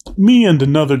 me and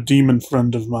another demon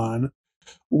friend of mine,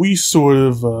 we sort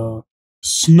of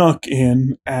snuck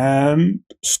in and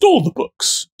stole the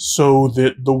books so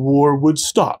that the war would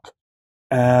stop.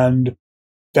 And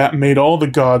that made all the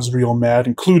gods real mad,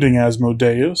 including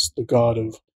Asmodeus, the god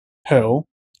of hell,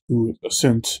 who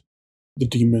sent the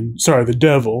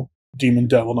devil,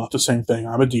 not the same thing.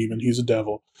 I'm a demon, he's a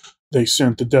devil. They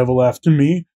sent the devil after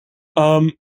me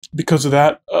because of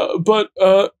that.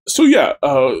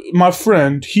 My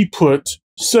friend, he put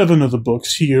 7 of the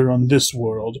books here on this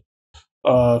world.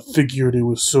 Figured it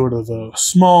was sort of a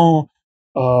small,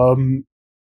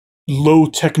 low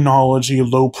technology,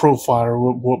 low profile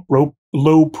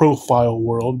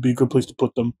world. Be a good place to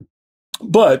put them.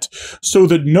 But so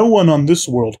that no one on this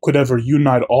world could ever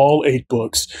unite all 8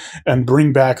 books and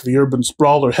bring back the urban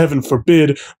sprawl, or heaven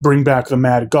forbid, bring back the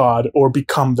mad god, or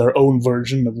become their own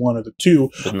version of one of the two,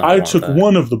 I took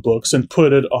one of the books and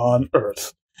put it on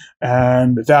Earth.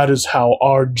 And that is how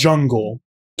our jungle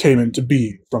came into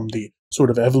being, from the sort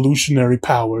of evolutionary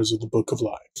powers of the Book of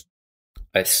Life.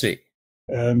 I see.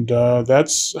 And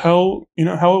that's how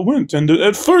it went. And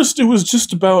at first it was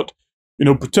just about,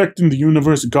 protecting the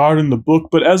universe, guarding the book.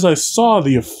 But as I saw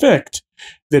the effect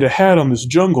that it had on this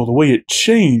jungle, the way it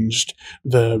changed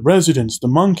the residents, the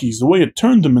monkeys, the way it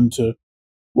turned them into,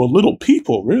 little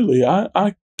people, really,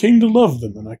 I came to love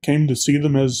them, and I came to see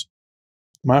them as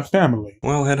my family.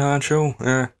 Well, head honcho,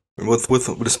 with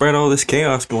despite all this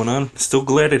chaos going on, still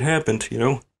glad it happened,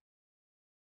 Yeah.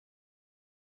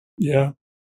 And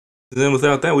then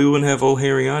without that, we wouldn't have old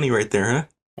Harry Aani right there, huh?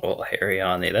 Well, Harry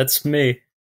Aani, that's me.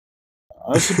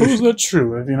 I suppose that's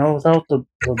true. Without the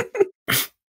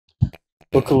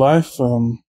Book of Life,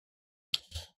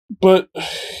 but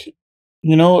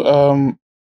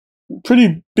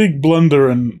pretty big blunder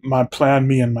in my plan.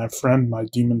 Me and my friend, my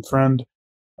demon friend,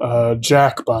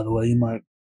 Jack. By the way, you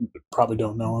probably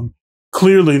don't know him.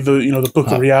 Clearly, the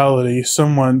Book of Reality.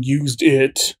 Someone used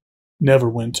it.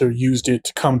 Neverwinter used it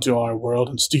to come to our world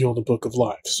and steal the Book of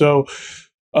Life. So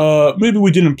maybe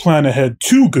we didn't plan ahead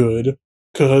too good,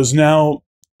 because now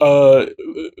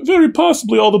very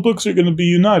possibly all the books are going to be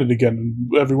united again,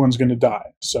 and everyone's going to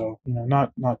die. So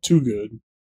not too good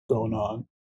going on.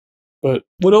 But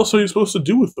what else are you supposed to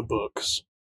do with the books?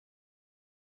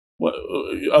 What,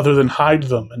 other than hide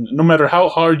them? And no matter how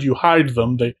hard you hide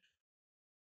them, they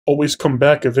always come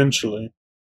back eventually.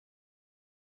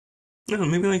 No,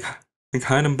 maybe like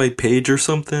hide them by page or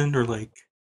something, or like.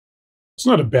 It's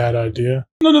not a bad idea.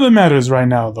 None of that matters right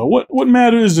now, though. What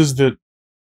matters is that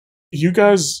you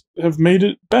guys have made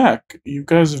it back. You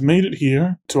guys have made it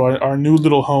here to our new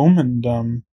little home,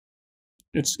 and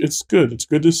it's good. It's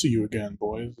good to see you again,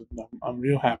 boys. I'm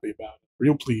real happy about it.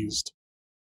 Real pleased.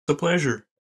 It's a pleasure.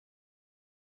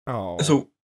 Oh. So,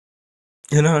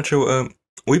 Nacho,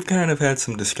 we've kind of had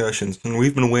some discussions, and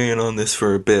we've been weighing on this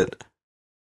for a bit.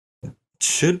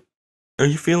 Are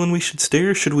you feeling we should stay,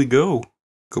 or should we go?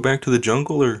 Go back to the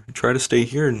jungle, or try to stay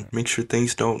here and make sure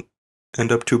things don't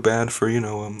end up too bad for,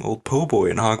 old Po' Boy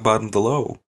and Hogbottom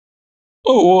below?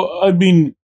 Oh, well, I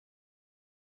mean,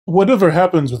 whatever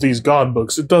happens with these god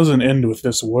books, it doesn't end with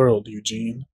this world,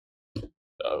 Eugene.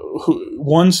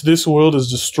 Once this world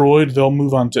is destroyed, they'll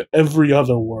move on to every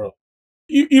other world.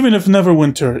 Even if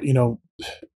Neverwinter,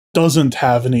 doesn't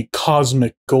have any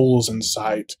cosmic goals in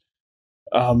sight,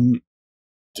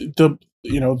 the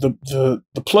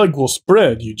plague will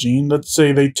spread, Eugene. Let's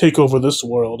say they take over this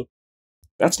world.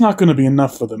 That's not going to be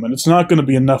enough for them, and it's not going to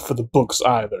be enough for the books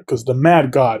either, because the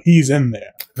Mad God, he's in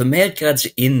there. The Mad God's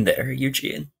in there,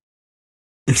 Eugene.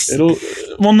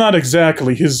 Not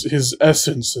exactly. His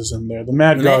essence is in there. The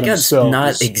Mad God God's himself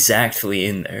not exactly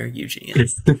in there, Eugene.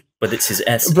 But it's his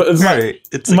essence. But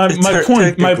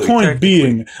my point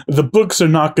being, the books are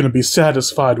not going to be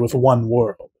satisfied with one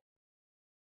world.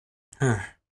 Alright.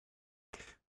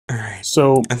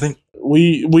 So I think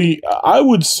I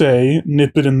would say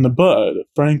nip it in the bud,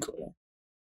 frankly.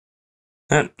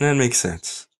 that makes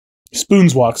sense.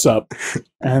 Spoons walks up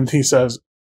and he says,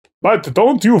 But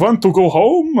don't you want to go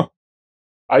home?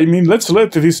 I mean, let's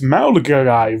let this Malg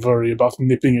guy worry about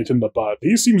nipping it in the bud.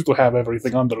 He seems to have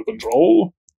everything under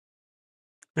control.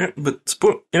 Yeah, but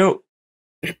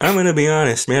I'm gonna be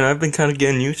honest, man. I've been kind of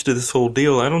getting used to this whole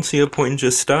deal. I don't see a point in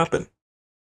just stopping.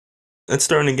 It's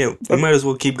starting to get. We might as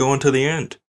well keep going to the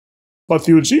end. But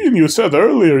Eugene, you said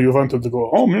earlier you wanted to go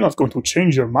home. You're not going to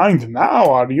change your mind now,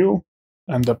 are you?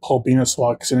 And Paul Beenis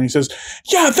walks in and he says,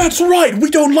 "Yeah, that's right. We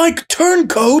don't like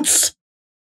turncoats."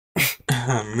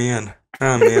 Oh man.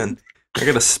 I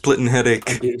got a splitting headache.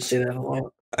 I do say that a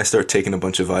lot. I start taking a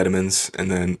bunch of vitamins,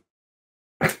 and then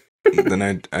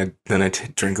I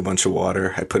drink a bunch of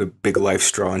water. I put a big life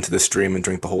straw into the stream and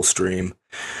drink the whole stream.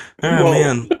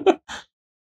 Man.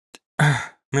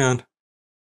 Man.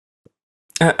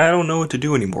 I don't know what to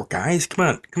do anymore, guys.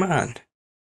 Come on.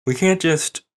 We can't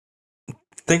just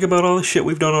think about all the shit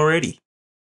we've done already.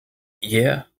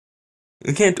 Yeah.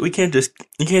 You can't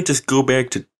just go back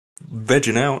to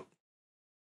vegging out.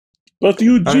 But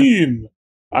Eugene,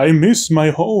 I miss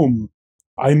my home.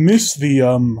 I miss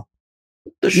the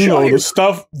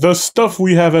stuff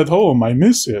we have at home. I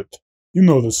miss it. You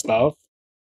know the stuff.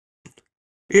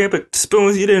 Yeah, but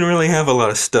Spoons, you didn't really have a lot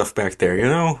of stuff back there, you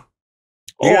know?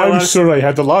 I'm sure I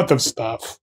had a lot of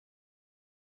stuff.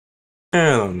 I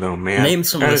don't know, man. Name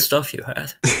some of the stuff you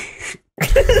had.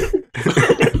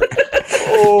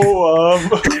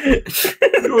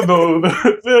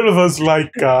 There was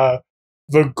like the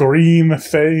green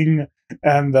thing,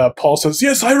 and Paul says,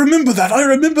 "Yes, I remember that. I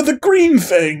remember the green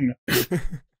thing."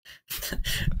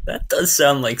 That does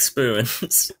sound like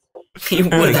Spoons. He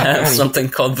would have something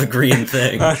called the green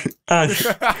thing. Aani,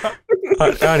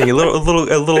 a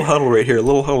little huddle right here. A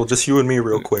little huddle, just you and me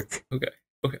real quick. Okay.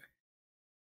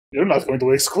 You're not going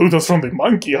to exclude us from the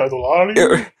monkey huddle, are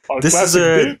you? This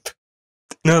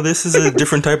is a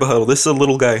different type of huddle. This is a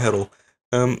little guy huddle.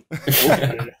 Okay.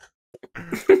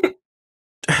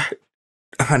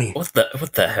 Honey. What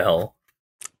the hell?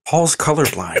 Paul's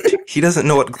colorblind. He doesn't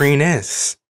know what green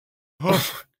is.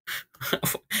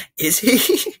 Is he?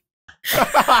 Is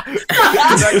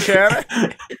that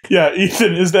canon? Yeah,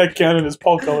 Ethan, is that canon? Is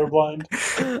Paul colorblind?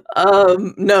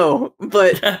 No,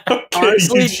 but Okay,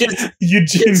 honestly,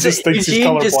 Eugene just thinks he's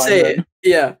colorblind. Just say it.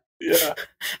 Yeah.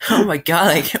 Oh my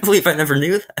god, I can't believe I never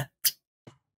knew that.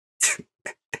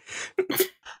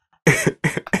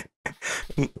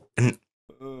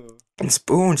 And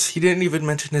Spoons, he didn't even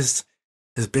mention his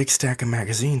big stack of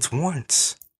magazines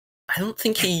once. I don't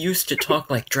think he used to talk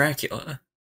like Dracula.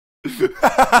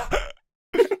 I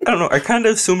don't know. I kind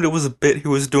of assumed it was a bit he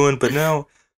was doing, but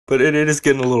it is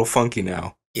getting a little funky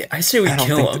now. Yeah, I say we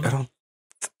kill him.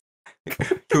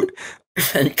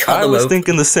 I was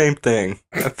thinking the same thing.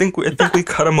 I think we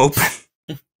cut him open.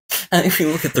 I think we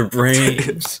look at their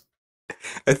brains.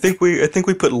 I think we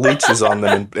put leeches on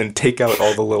them and take out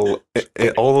all the little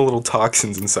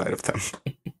toxins inside of them.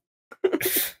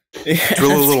 Yeah,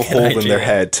 drill a little hole in their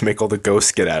head to make all the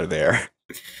ghosts get out of there.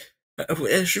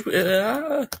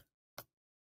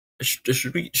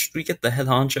 Should we get the head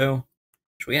honcho?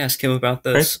 Should we ask him about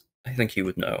this? Right? I think he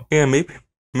would know. Yeah,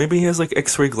 maybe he has like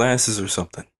X-ray glasses or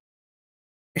something.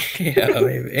 Yeah,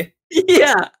 maybe.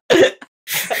 Yeah. Hey,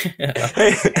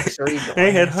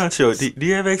 head honcho, do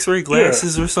you have X-ray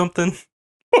glasses or something?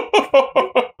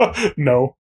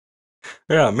 No.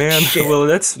 Yeah, man. Shit. Well,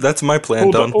 that's my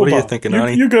plan done. What are you thinking,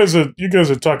 Aani? You guys are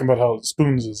talking about how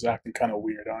Spoons is acting kind of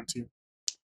weird, aren't you?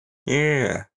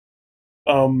 Yeah.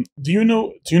 Do you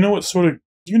know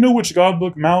which god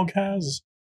book Malg has?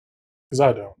 Because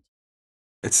I don't.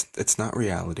 It's not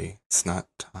reality. It's not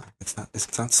time. It's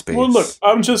not space. Well, look,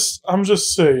 I'm just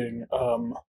saying.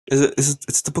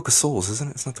 It's the Book of Souls, isn't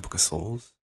it? It's not the Book of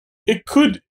Souls. It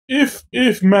could, if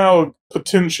Malg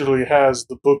potentially has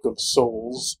the Book of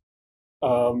Souls.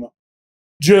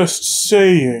 Just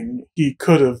saying, he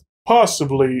could have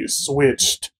possibly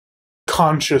switched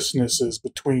consciousnesses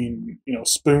between,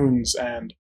 Spoons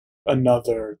and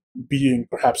another being,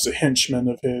 perhaps a henchman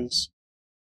of his.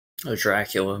 A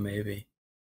Dracula, maybe.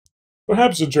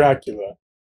 Perhaps a Dracula.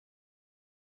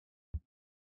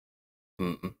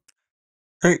 Mm-mm.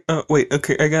 Alright, wait,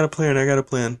 okay, I got a plan.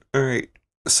 Alright,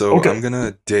 so okay. I'm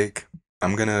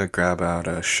gonna grab out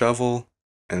a shovel,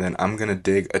 and then I'm gonna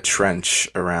dig a trench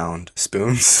around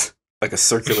Spoons, like a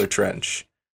circular trench.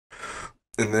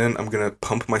 And then I'm gonna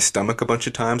pump my stomach a bunch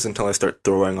of times until I start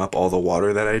throwing up all the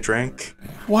water that I drank.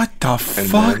 What the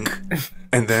fuck?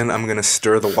 And then I'm gonna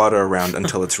stir the water around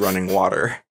until it's running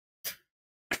water.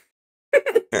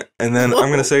 And then I'm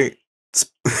gonna say,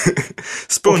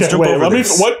 Spoons, jump over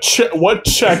this. What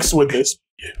checks would this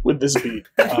be?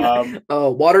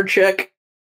 Water check,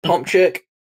 pump check,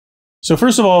 So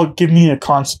first of all, give me a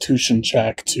Constitution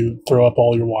check to throw up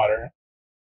all your water.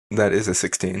 That is a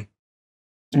 16.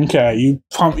 Okay, you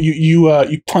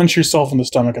punch yourself in the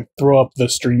stomach and throw up the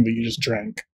stream that you just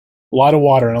drank. A lot of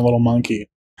water and a little monkey.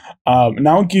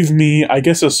 Now give me, I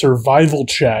guess, a survival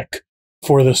check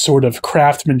for the sort of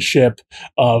craftsmanship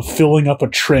of filling up a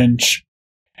trench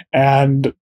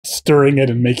and stirring it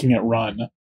and making it run.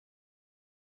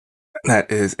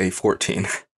 That is a 14.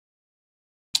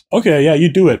 Okay, yeah,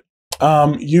 you do it.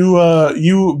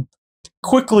 You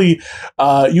quickly,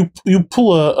 you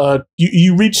pull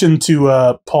you reach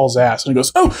into Paul's ass and he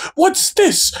goes, "Oh, what's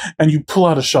this?" And you pull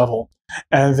out a shovel,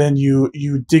 and then you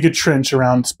dig a trench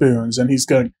around Spoons, and he's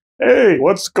going, "Hey,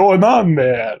 what's going on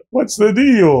there? What's the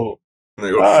deal?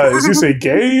 Is this a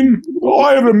game? Oh,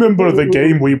 I remember the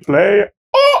game we play."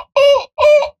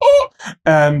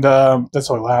 And that's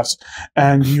how he laughs.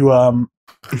 And you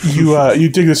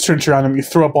dig this trench around him, you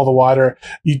throw up all the water,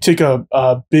 you take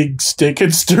a big stick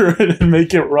and stir it and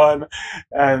make it run,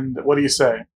 and what do you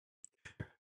say?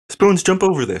 Spoons, jump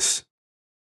over this.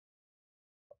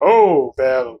 Oh,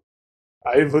 well,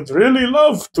 I would really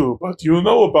love to, but you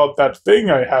know about that thing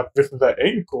I have with the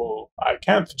ankle. I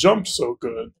can't jump so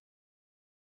good.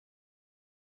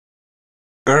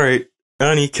 Alright,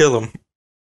 Aani, kill him.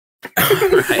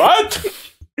 What?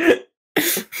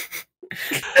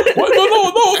 What? No!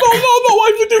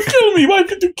 Why did you kill me? Why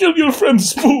did you kill your friend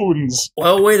Spoons?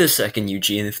 Well, wait a second,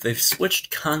 Eugene. If they've switched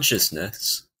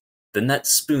consciousness, then that's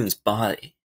Spoon's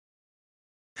body.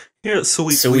 Yeah, so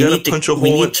we gotta punch a hole.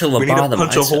 We need to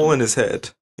punch a hole in his head.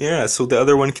 Yeah, so the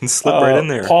other one can slip right in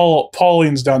there. Paul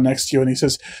leans down next to you and he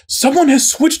says, "Someone has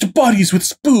switched bodies with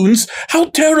Spoons. How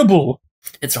terrible!"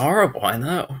 It's horrible, I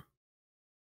know.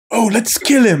 Oh, let's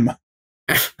kill him.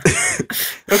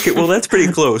 Okay, well, that's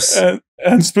pretty close.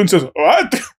 And Spoon says,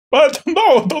 "What? But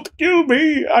no, don't kill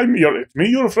me. It's me,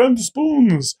 your friend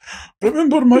Spoons.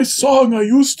 Remember my song I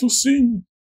used to sing?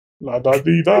 La da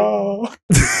dee da.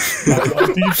 La da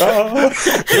dee da."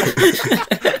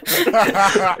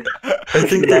 I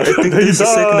think there's a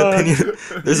second opinion.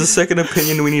 There's a second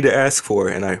opinion we need to ask for,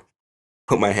 and I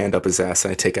put my hand up his ass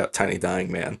and I take out Tiny Dying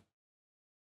Man.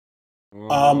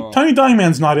 Tiny Dying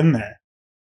Man's not in there.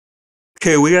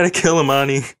 Okay, we gotta kill him,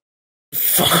 Aani.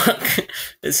 Fuck.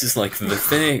 This is like the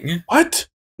thing. What?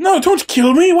 No, don't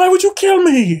kill me. Why would you kill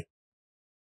me?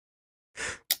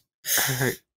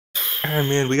 Alright. Oh,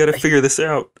 man, we gotta figure this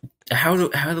out. How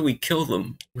do we kill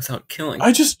them without killing?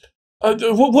 I just...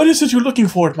 what is it you're looking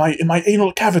for in my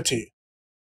anal cavity?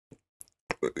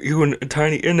 You and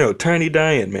Tiny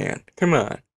Dying Man. Come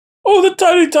on. Oh, the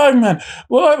Tiny Dying Man.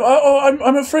 Well,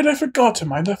 I'm afraid I forgot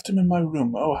him. I left him in my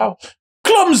room. Oh, how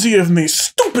clumsy of me!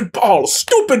 Stupid Paul!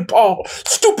 Stupid Paul!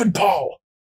 Stupid Paul!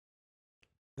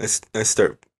 I'm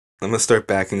gonna start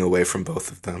backing away from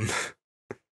both of them.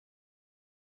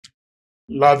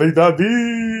 La di da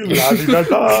di, la di da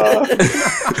da.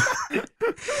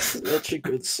 Such a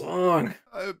good song.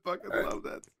 I fucking love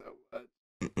that so much.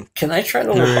 Can I try to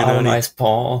lobotomize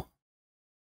Paul?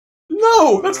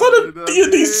 No, that's not a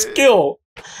D&D skill.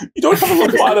 You don't have a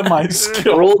lobotomize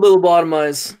skill. Roll the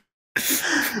lobotomize.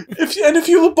 If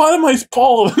you lobotomize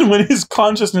Paul, when his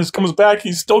consciousness comes back,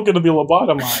 he's still going to be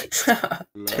lobotomized.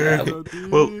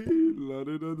 Well,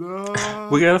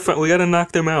 we gotta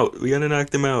knock them out. We gotta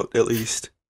knock them out at least.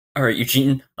 All right,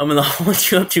 Eugene, I'm gonna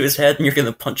hold you up to his head, and you're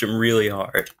gonna punch him really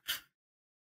hard.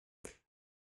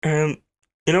 You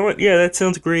know what? Yeah, that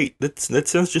sounds great. That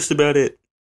sounds just about it.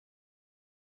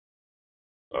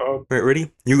 Right,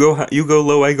 ready? You go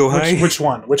low, I go high. Which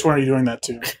one? Which one are you doing that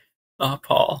to?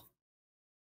 Paul.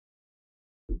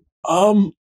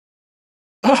 You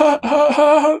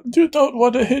don't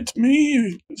want to hit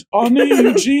me, Aani,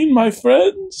 Eugene, my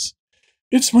friends.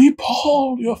 It's me,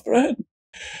 Paul, your friend.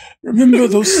 Remember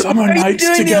those summer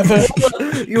nights together?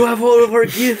 You have all of our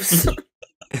gifts.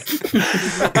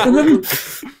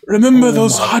 Remember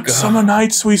those hot summer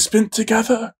nights we spent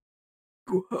together?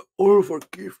 You have all of our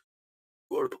gifts.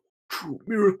 You are the true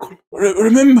miracle.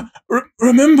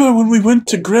 Remember when we went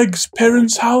to Greg's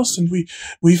parents' house and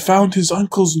we found his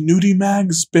uncle's nudie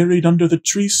mags buried under the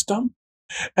tree stump?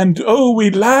 And we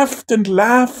laughed and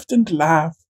laughed and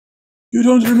laughed. You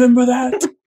don't remember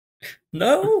that?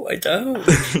 No, I don't.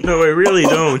 No, I really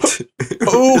don't.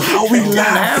 Oh, how we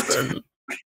laughed.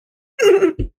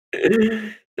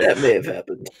 That may have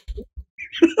happened.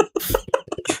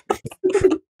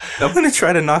 I'm gonna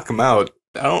try to knock him out.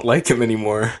 I don't like him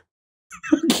anymore.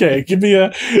 Okay, give me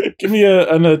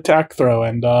an attack throw,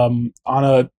 and on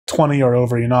a 20 or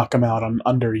over, you knock him out. On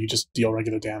under, you just deal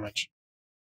regular damage.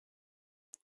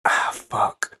 Ah,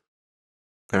 fuck.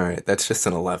 All right, that's just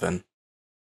an 11.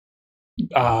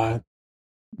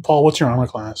 Paul, what's your armor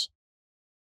class?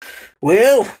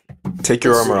 Well, take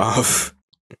your armor off.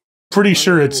 Pretty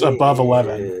sure it's above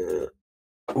 11.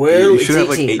 Well, you should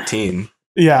have 18. like 18.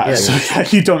 Yeah, so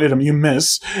you don't hit him, you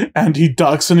miss. And he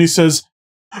ducks and he says,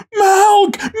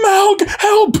 Malg! Malg!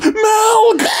 Help!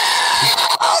 Malg!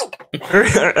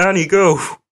 Aani, go.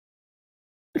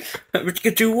 You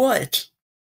could do what?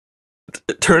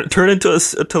 Turn into a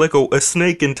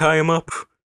snake and tie him up.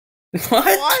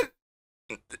 What?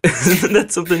 Isn't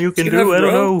that something you can do? I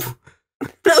don't know.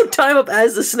 No, tie him up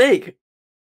as the snake.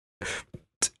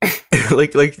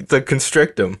 like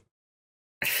constrict him.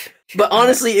 But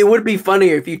honestly, it would be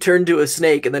funnier if you turned to a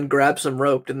snake and then grabbed some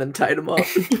rope and then tied him up.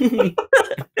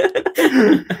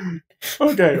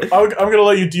 Okay, I'm going to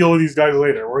let you deal with these guys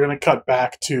later. We're going to cut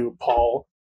back to Paul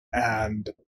and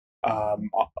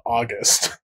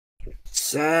August.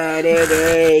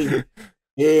 Saturday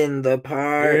in the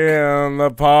park. In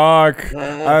the park.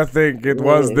 I think it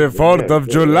was the 4th of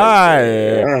July.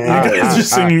 You guys are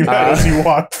singing that as you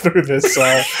walk through this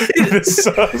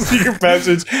secret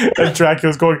passage, and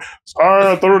Dracula's going,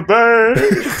 Saturday in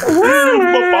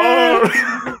the park.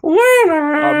 A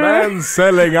man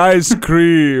selling ice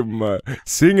cream,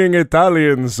 singing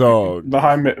Italian song. The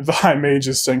high mage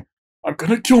is saying, I'm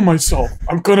gonna kill myself.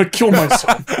 I'm gonna kill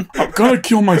myself. I'm gonna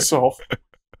kill myself.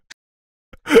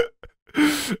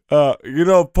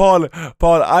 Paul,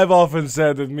 I've often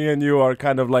said that me and you are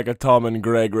kind of like a Tom and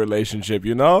Greg relationship,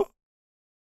 you know?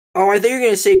 Oh, I think you're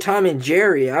going to say Tom and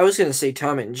Jerry. I was going to say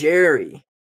Tom and Jerry.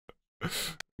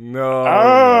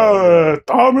 No.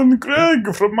 Tom and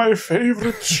Greg from my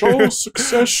favorite show,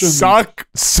 Succession.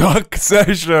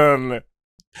 Succession.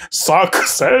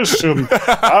 Succession.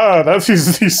 That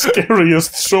is the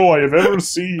scariest show I have ever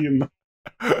seen.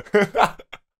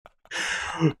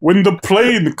 When the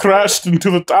plane crashed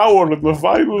into the tower in the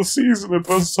final season, it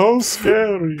was so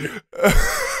scary.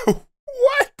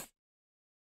 What?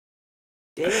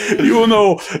 You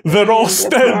know, they're all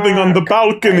standing on the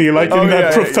balcony like in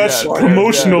that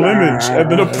promotional image, and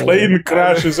then a plane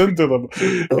crashes into them.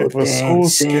 It was so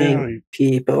scary.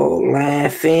 People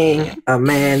laughing, a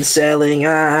man selling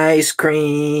ice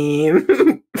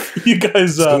cream. You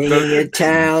guys, singing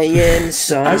Italian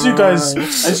songs. As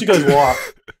you guys walk,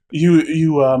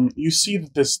 you see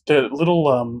the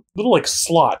little like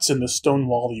slots in the stone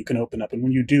wall that you can open up, and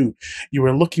when you do, you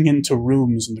are looking into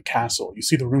rooms in the castle. You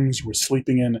see the rooms you were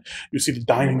sleeping in. You see the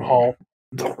dining hall,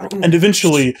 and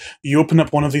eventually you open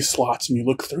up one of these slots and you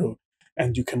look through,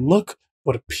 and you can look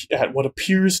at what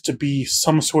appears to be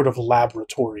some sort of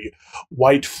laboratory.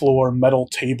 White floor, metal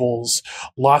tables,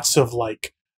 lots of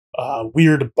like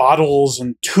weird bottles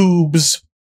and tubes.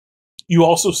 You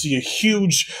also see a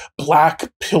huge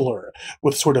black pillar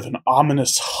with sort of an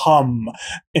ominous hum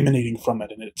emanating from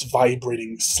it, and it's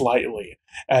vibrating slightly.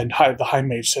 And the High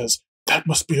Mage says, that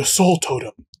must be a soul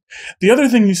totem. The other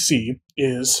thing you see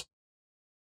is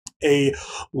a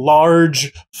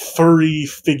large furry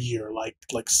figure,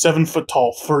 like 7 foot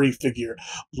tall furry figure,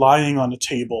 lying on a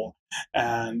table,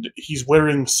 and he's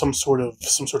wearing some sort of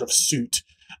suit.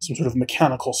 Some sort of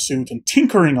mechanical suit, and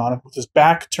tinkering on it with his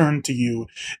back turned to you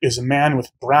is a man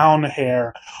with brown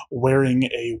hair wearing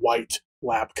a white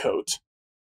lab coat.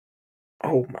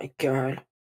 Oh my god.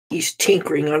 He's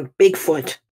tinkering on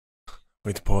Bigfoot.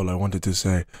 Wait, Paul, I wanted to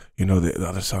say, the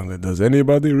other song that does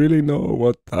anybody really know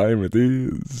what time it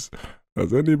is?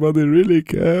 Does anybody really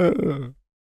care?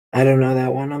 I don't know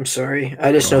that one, I'm sorry.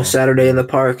 I just know Saturday in the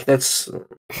Park. That's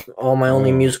all my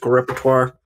only musical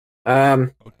repertoire.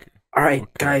 Okay. All right,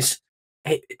 guys.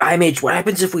 Hey, IMH, what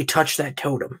happens if we touch that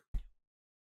totem?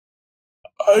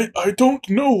 I don't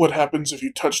know what happens if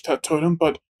you touch that totem,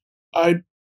 but I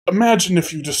imagine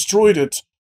if you destroyed it,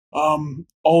 all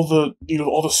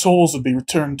the souls would be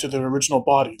returned to their original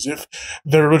bodies. If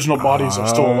their original bodies are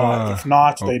still alive, if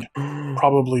not, they'd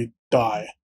probably die.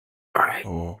 All right,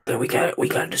 then we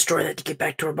gotta destroy that to get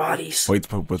back to our bodies. Wait,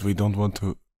 but we don't want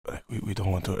to. We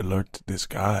don't want to alert this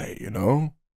guy, you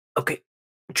know. Okay.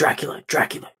 Dracula.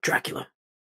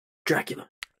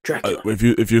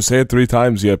 If you say it 3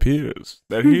 times, he appears.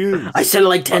 There he is. I said it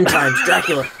like 10 times.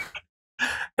 Dracula.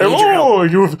 Hello,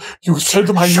 you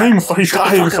said my name 3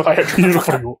 times that I appear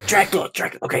for you. Dracula.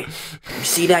 Okay. You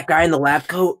see that guy in the lab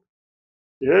coat?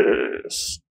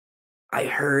 Yes. I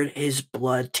heard his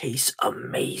blood tastes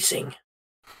amazing.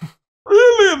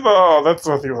 Really? No, that's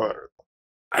what you heard.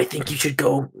 I think you should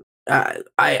go.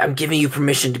 I'm giving you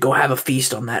permission to go have a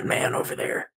feast on that man over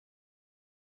there.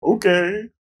 Okay.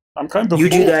 I'm kind of full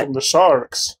from the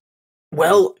sharks.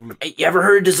 Well, you ever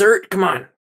heard of dessert? Come on.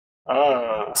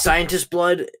 Scientist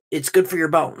blood, it's good for your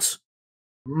bones.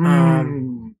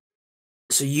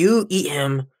 So you eat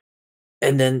him,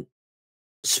 And then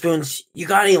Spoons, you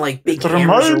got any like big It hammers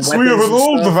or reminds weapons me of an and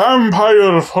old stuff?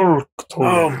 vampire folk tale.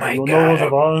 Oh my You God. know the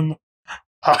one?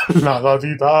 La la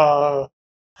di da.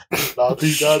 La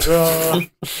di da da.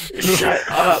 Shut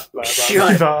up! La, la,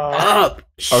 Shut da. up!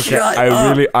 Okay, Shut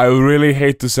up! I really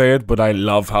hate to say it, but I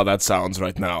love how that sounds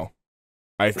right now.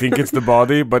 I think it's the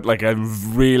body, but like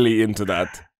I'm really into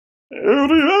that.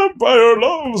 Every vampire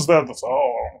loves that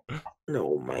song.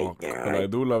 Oh my And I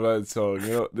God! do love that song.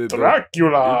 You know,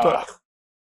 Dracula.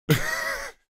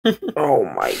 Oh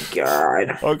my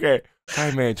God! Okay,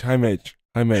 hi mage.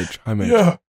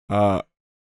 Yeah.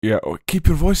 Yeah. Oh, keep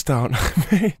your voice down,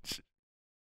 mage.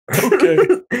 Okay.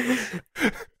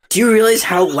 Do you realize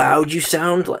how loud you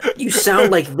sound? You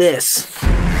sound like this.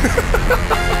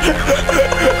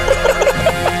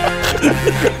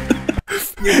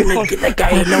 You're gonna get that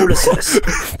guy to notice us.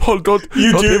 Paul, don't.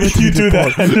 You don't do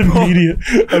that, and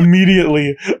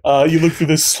immediately, you look through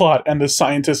this slot, and the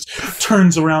scientist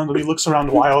turns around and he looks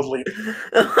around wildly.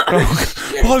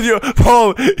 Paul,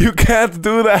 you can't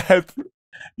do that.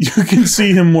 You can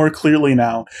see him more clearly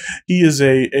now. He is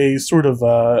a sort of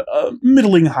a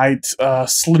middling height,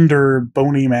 slender,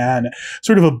 bony man,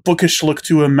 sort of a bookish look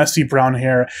to him, messy brown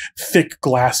hair, thick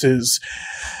glasses,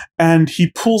 and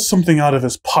he pulls something out of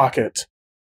his pocket.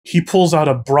 He pulls out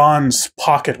a bronze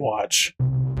pocket watch,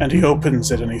 and he opens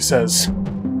it and he says,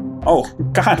 "Oh,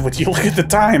 God, would you look at the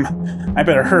time? I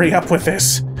better hurry up with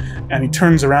this." And he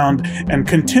turns around and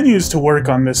continues to work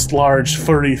on this large,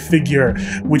 furry figure,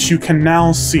 which you can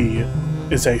now see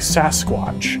is a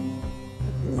Sasquatch.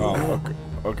 Oh,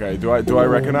 okay. Do I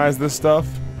recognize this stuff?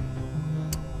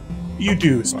 You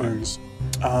do, Spoons.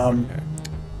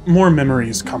 More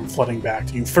memories come flooding back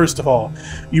to you. First of all,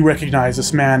 you recognize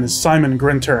this man as Simon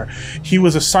Grinter. He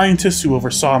was a scientist who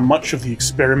oversaw much of the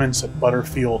experiments at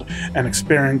Butterfield and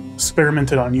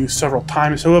experimented on you several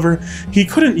times. However, he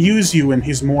couldn't use you in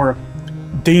his more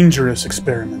dangerous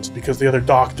experiments because the other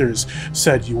doctors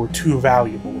said you were too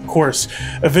valuable. Of course,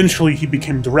 eventually he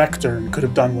became director and could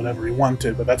have done whatever he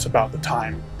wanted, but that's about the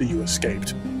time that you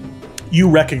escaped. You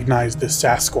recognize this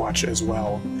Sasquatch as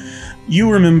well.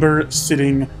 You remember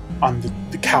sitting on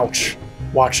the couch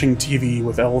watching TV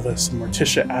with Elvis and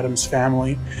Morticia Adams'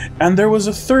 family, and there was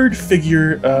a third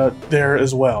figure there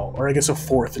as well, or I guess a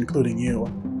fourth, including you.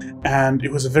 And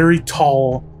it was a very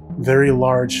tall, very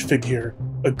large figure,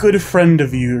 a good friend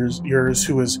of yours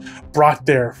who was brought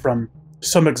there from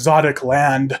some exotic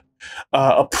land,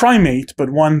 a primate, but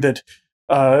one that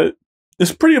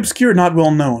is pretty obscure, not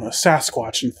well known, a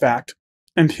Sasquatch, in fact.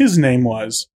 And his name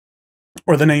was,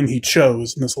 or the name he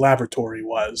chose in this laboratory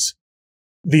was,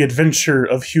 The Adventure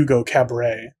of Hugo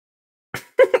Cabret.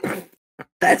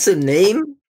 That's a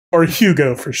name? Or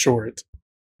Hugo for short.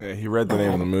 Yeah, he read the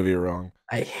name of the movie wrong.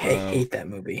 I hate that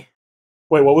movie.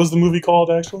 Wait, what was the movie called,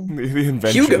 actually? The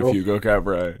Invention of Hugo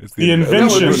Cabret. It's the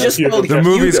Invention of Hugo. The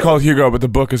movie's called Hugo, but the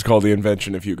book is called The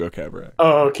Invention of Hugo Cabret.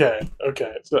 Oh, okay.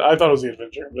 So I thought it was The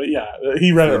Adventure, but yeah,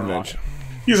 he read it wrong.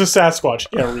 He's a Sasquatch.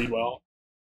 He can't read well.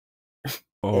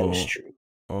 Oh, that is true.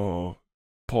 Oh,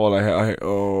 Paul,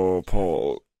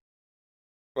 Paul.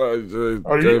 Are you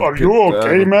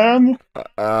okay, man?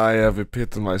 I have a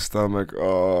pit in my stomach.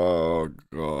 Oh,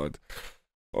 God.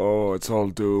 Oh, it's all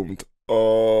doomed.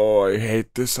 Oh, I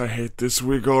hate this.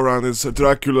 We go around and say,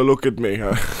 Dracula, look at me.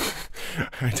 I'm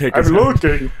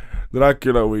looking.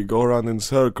 Dracula, we go around in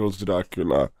circles,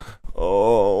 Dracula.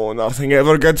 Oh, nothing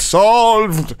ever gets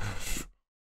solved.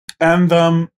 And,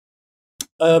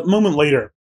 a moment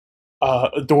later,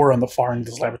 a door on the far end of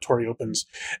this laboratory opens,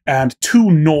 and two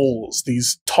gnolls,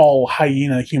 these tall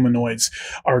hyena humanoids,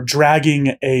 are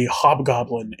dragging a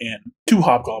hobgoblin in. Two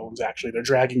hobgoblins, actually. They're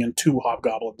dragging in two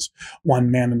hobgoblins,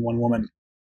 one man and one woman.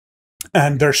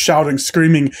 And they're shouting,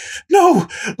 screaming, "No!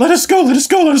 Let us go! Let us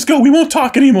go! Let us go! We won't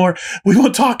talk anymore! We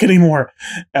won't talk anymore!"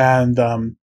 And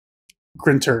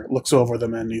Grinter looks over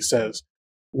them and he says,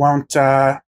 Won't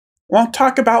talk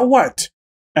about what?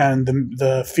 And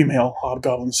the female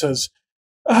hobgoblin says,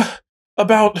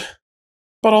 about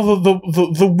all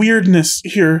the weirdness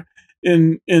here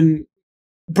in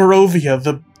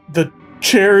Barovia, the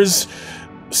chairs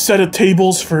set at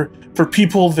tables for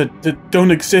people that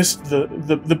don't exist,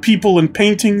 the people in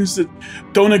paintings that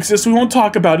don't exist. We won't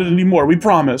talk about it anymore. We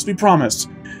promise.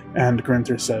 And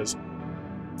Grinter says,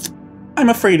 I'm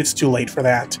afraid it's too late for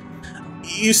that.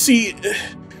 You see,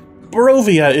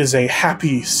 Barovia is a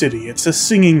happy city. It's a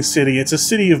singing city. It's a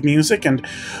city of music, and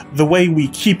the way we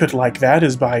keep it like that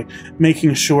is by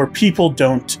making sure people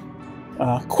don't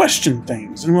question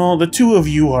things. And, well, the two of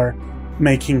you are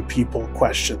making people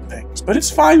question things. But it's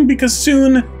fine, because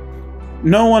soon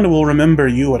no one will remember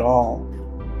you at all.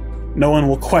 No one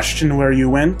will question where you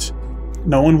went.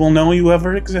 No one will know you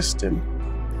ever existed.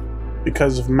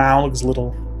 Because of Malg's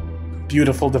little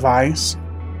beautiful device.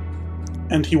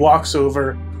 And he walks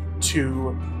over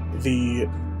to the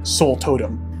soul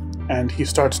totem, and he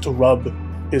starts to rub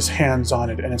his hands on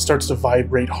it, and it starts to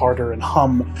vibrate harder and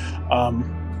hum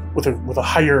with a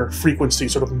higher frequency,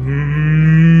 sort of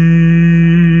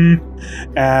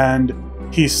and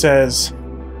he says,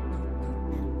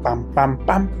 bam bam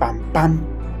bam bam bam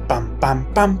bam bam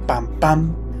bam bam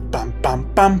bam bam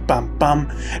bam bam bam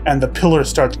bam, and the pillar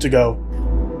starts to go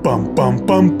bum bum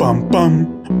bum bum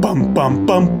bum bum bum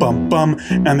bum bum bum,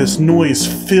 and this noise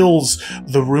fills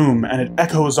the room and it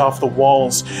echoes off the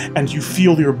walls, and you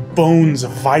feel your bones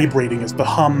vibrating as the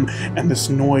hum and this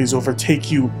noise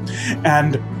overtake you.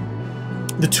 And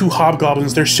the two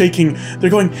hobgoblins, they're shaking,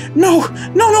 they're going, no,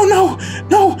 no, no, no,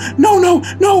 no, no, no,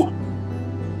 no,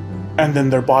 and then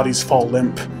their bodies fall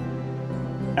limp,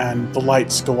 and the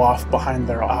lights go off behind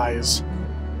their eyes,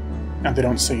 and they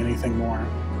don't say anything more.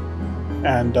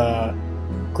 And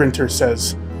Grinter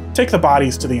says, take the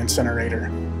bodies to the incinerator.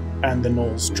 And the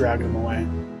gnolls drag them away.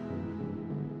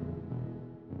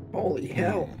 Holy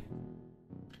hell.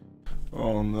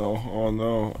 Oh no, oh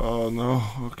no, oh no,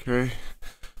 okay.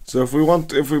 So if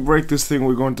we break this thing,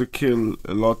 we're going to kill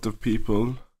a lot of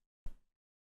people.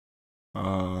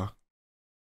 Well,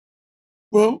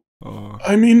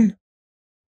 I mean,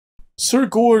 Sir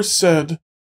Gore said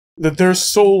that their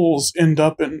souls end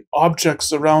up in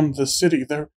objects around the city.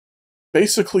 They're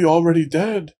basically already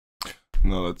dead.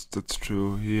 No, that's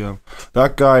true.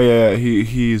 That guy,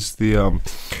 he's the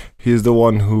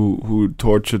one who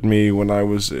tortured me when I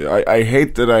was. I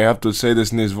hate that I have to say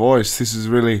this in his voice. This is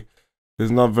really,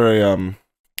 it's not very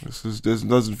This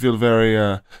doesn't feel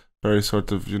very very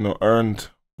sort of earned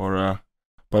or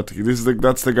But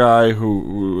that's the guy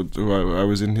who I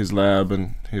was in his lab,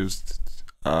 and he's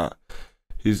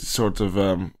sort of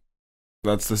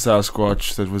that's the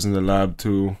Sasquatch that was in the lab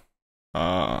too.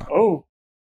 Oh.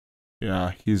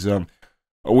 Yeah, he's I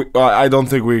don't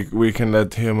think we can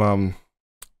let him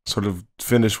sort of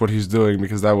finish what he's doing,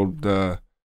 because that would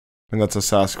and that's a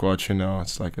Sasquatch,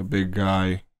 it's like a big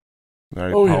guy,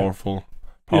 very powerful.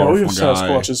 Yeah, we have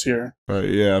Sasquatches here. But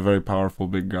yeah, a very powerful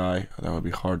big guy. That would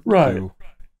be hard to do.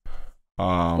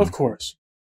 Of course.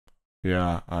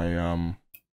 Yeah,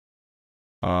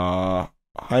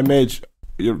 hi Mage,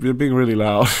 you're being really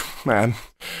loud, man.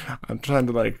 I'm trying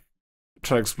to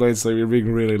explain, so you're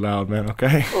being really loud, man,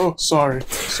 okay? Oh, sorry.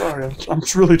 I'm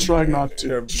really trying not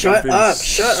to. Shut up.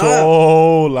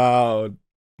 So loud,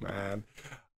 man.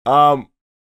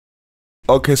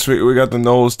 Okay, so we got the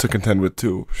gnolls to contend with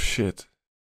too. Shit.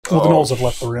 Well, the gnolls have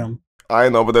left the room. I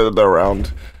know, but they're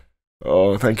around.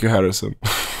 Oh, thank you, Harrison.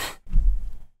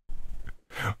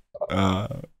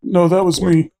 No, that was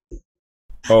me.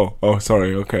 Oh,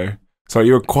 sorry, okay. Sorry,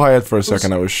 you were quiet for a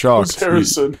second, I was shocked. It was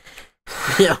Harrison.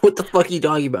 Yeah, what the fuck are you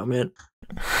talking about, man?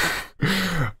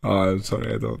 I'm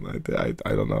sorry, I don't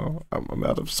know. I'm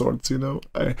out of sorts,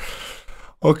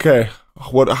 Okay,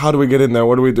 how do we get in there?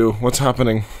 What do we do? What's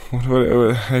happening?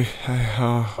 Well,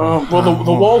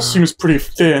 the wall seems pretty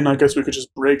thin. I guess we could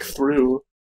just break through.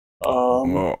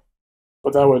 But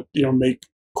that would, make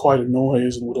quite a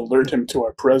noise and would alert him to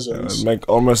our presence. Make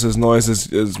almost as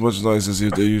much noise as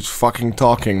you do. You fucking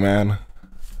talking, man.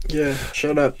 Yeah,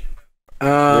 shut up.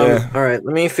 Alright,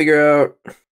 let me figure out.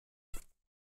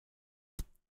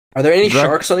 Are there any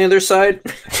sharks on the other side?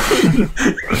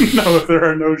 No, there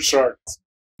are no sharks.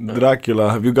 Dracula,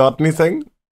 have you got anything?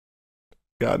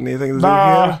 Got anything to do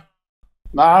here?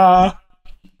 Nah.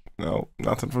 No,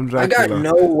 nothing from Dracula. I got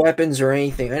no weapons or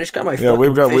anything. I just got my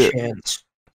fish hands.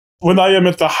 When I am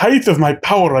at the height of my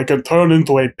power, I can turn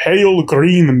into a pale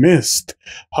green mist.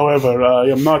 However, I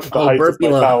am not at the height of my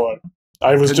power.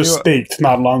 I was just staked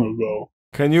not long ago.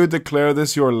 Can you declare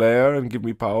this your lair and give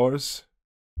me powers?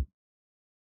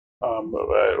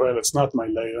 Well, it's not my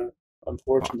lair,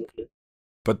 unfortunately.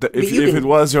 But if it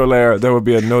was your lair, there would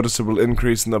be a noticeable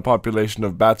increase in the population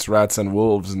of bats, rats, and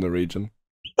wolves in the region.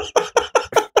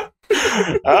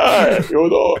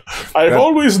 I've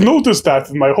always noticed that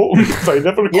in my home. I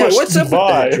never questioned what's up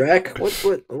why. with that, Drac?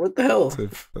 What the hell?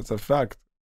 That's a fact.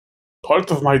 Part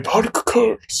of my dark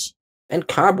curse. And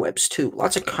cobwebs, too.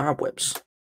 Lots of cobwebs.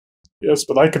 Yes,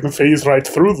 but I can phase right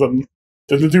through them.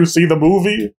 Didn't you see the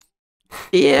movie?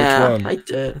 Yeah, I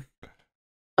did.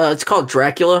 It's called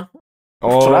Dracula.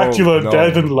 Oh, Dracula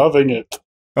dead and loving it.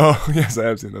 Oh, yes, I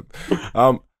have seen that.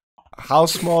 How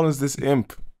small is this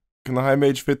imp? Can the high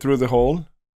mage fit through the hole?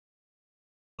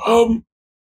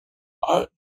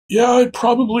 Yeah, I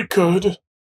probably could.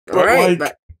 Alright,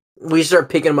 we start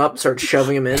picking him up, start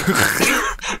shoving him in.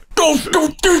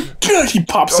 He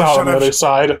pops out on the other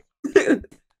side.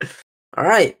 All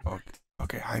right.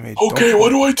 Okay, High Mage. Okay, what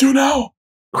do I do now?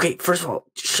 Okay, first of all,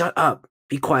 shut up.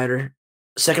 Be quieter.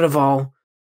 Second of all,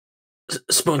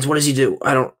 Spoons, what does he do?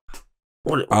 I don't...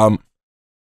 What?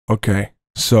 Okay,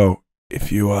 so,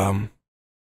 if you,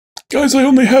 Guys, I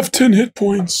only have 10 hit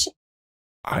points.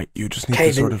 You just need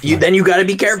to sort of... then you gotta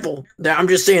be careful. I'm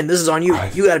just saying, this is on you.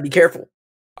 You gotta be careful.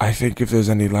 I think if there's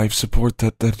any life support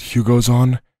that Hugo's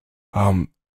on,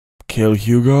 kill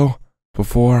Hugo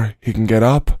before he can get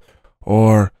up,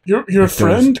 or... Your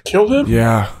friend killed him?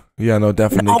 Yeah, no,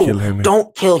 definitely kill him.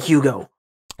 Don't kill Hugo.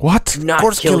 What? Do not of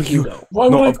course kill Hugo. Why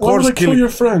would I kill your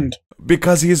friend?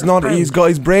 Because he's not. He's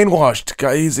brainwashed.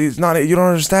 He's not. You don't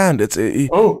understand.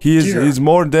 He's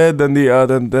more dead than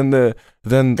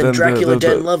than Dracula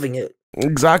dead and loving it.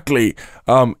 Exactly.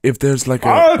 If there's like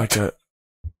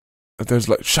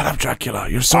shut up, Dracula.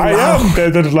 You're so loud. I am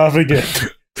dead and loving it.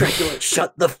 Dracula,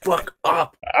 shut the fuck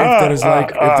up. If there's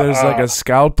like a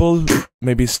scalpel,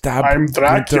 maybe stab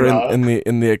Gunter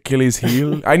in the Achilles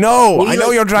heel. I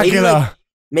know you're Dracula.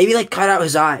 Maybe cut out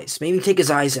his eyes. Maybe take his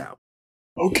eyes out.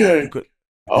 Okay.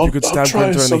 If you could stab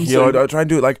Gunter in the heel, I'll try and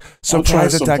do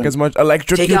surprise attack as much.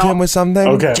 Electrocute him with something.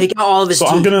 Okay. Take out all of his teeth.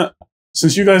 I'm gonna,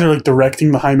 since you guys are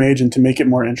directing the High Mage, and to make it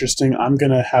more interesting, I'm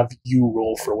gonna have you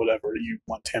roll for whatever you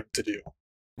want him to do.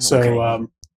 So,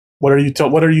 what are you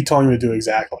telling me to do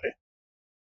exactly?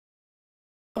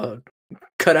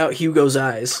 Cut out Hugo's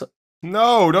eyes.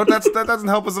 No, don't. That doesn't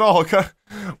help us at all.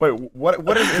 Wait,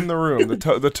 what is in the room?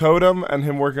 The totem and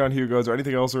him working on Hugo. Is there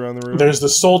anything else around the room? There's the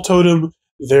soul totem.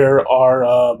 There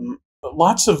are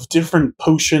lots of different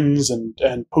potions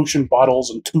and potion bottles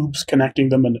and tubes connecting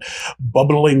them and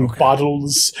bubbling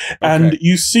bottles. And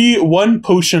you see one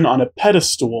potion on a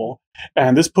pedestal,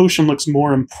 and this potion looks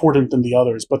more important than the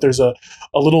others. But there's a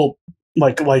little a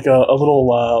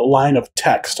little line of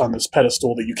text on this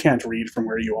pedestal that you can't read from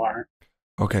where you are.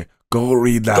 Okay. Go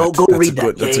read that. Go read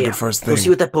that. That's a good first thing. Go see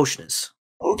what that potion is.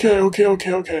 Okay.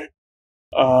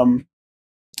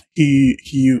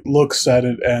 He looks at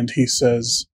it and he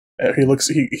says,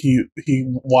 he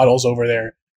waddles over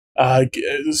there.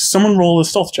 Someone roll a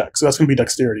stealth check. So that's going to be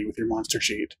dexterity with your monster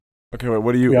sheet. Okay, wait,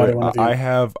 what do you... Wait, I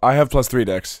have +3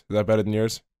 dex. Is that better than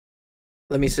yours?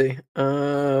 Let me see.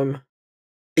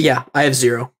 Yeah, I have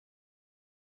 0.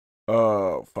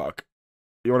 Oh, fuck.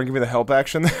 You want to give me the help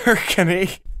action there, Kenny?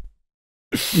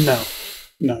 No.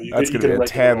 That's going to be a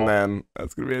 10, then.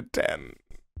 That's going to be a 10.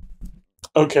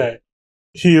 Okay.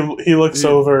 He looks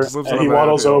over, and he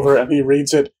waddles over, and he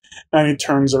reads it, and he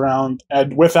turns around,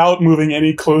 and without moving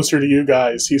any closer to you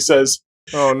guys, he says,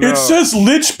 "Oh no! It says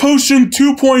Lich Potion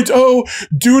 2.0.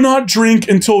 Do not drink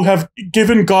until have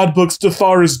given God books to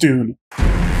Tharizdun."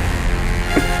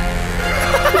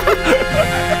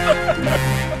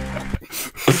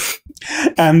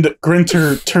 And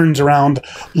Grinter turns around,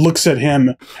 looks at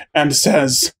him, and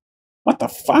says, "What the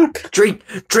fuck? Drink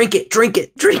it.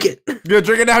 Yeah,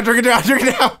 drink it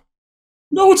now.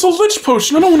 No, it's a lich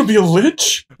potion. I don't want to be a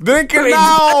lich. Drink it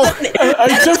now. I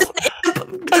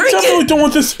definitely don't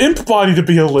want this imp body to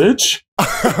be a lich.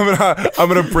 I'm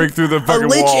gonna break through the fucking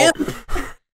wall.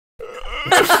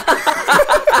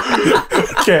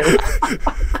 Okay.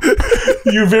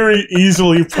 You very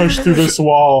easily push through this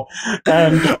wall,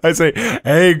 and I say,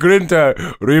 "Hey, Grinter,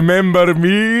 remember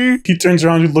me?" He turns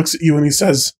around, he looks at you, and he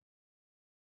says,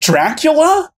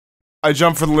 "Dracula?" I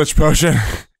jump for the lich potion.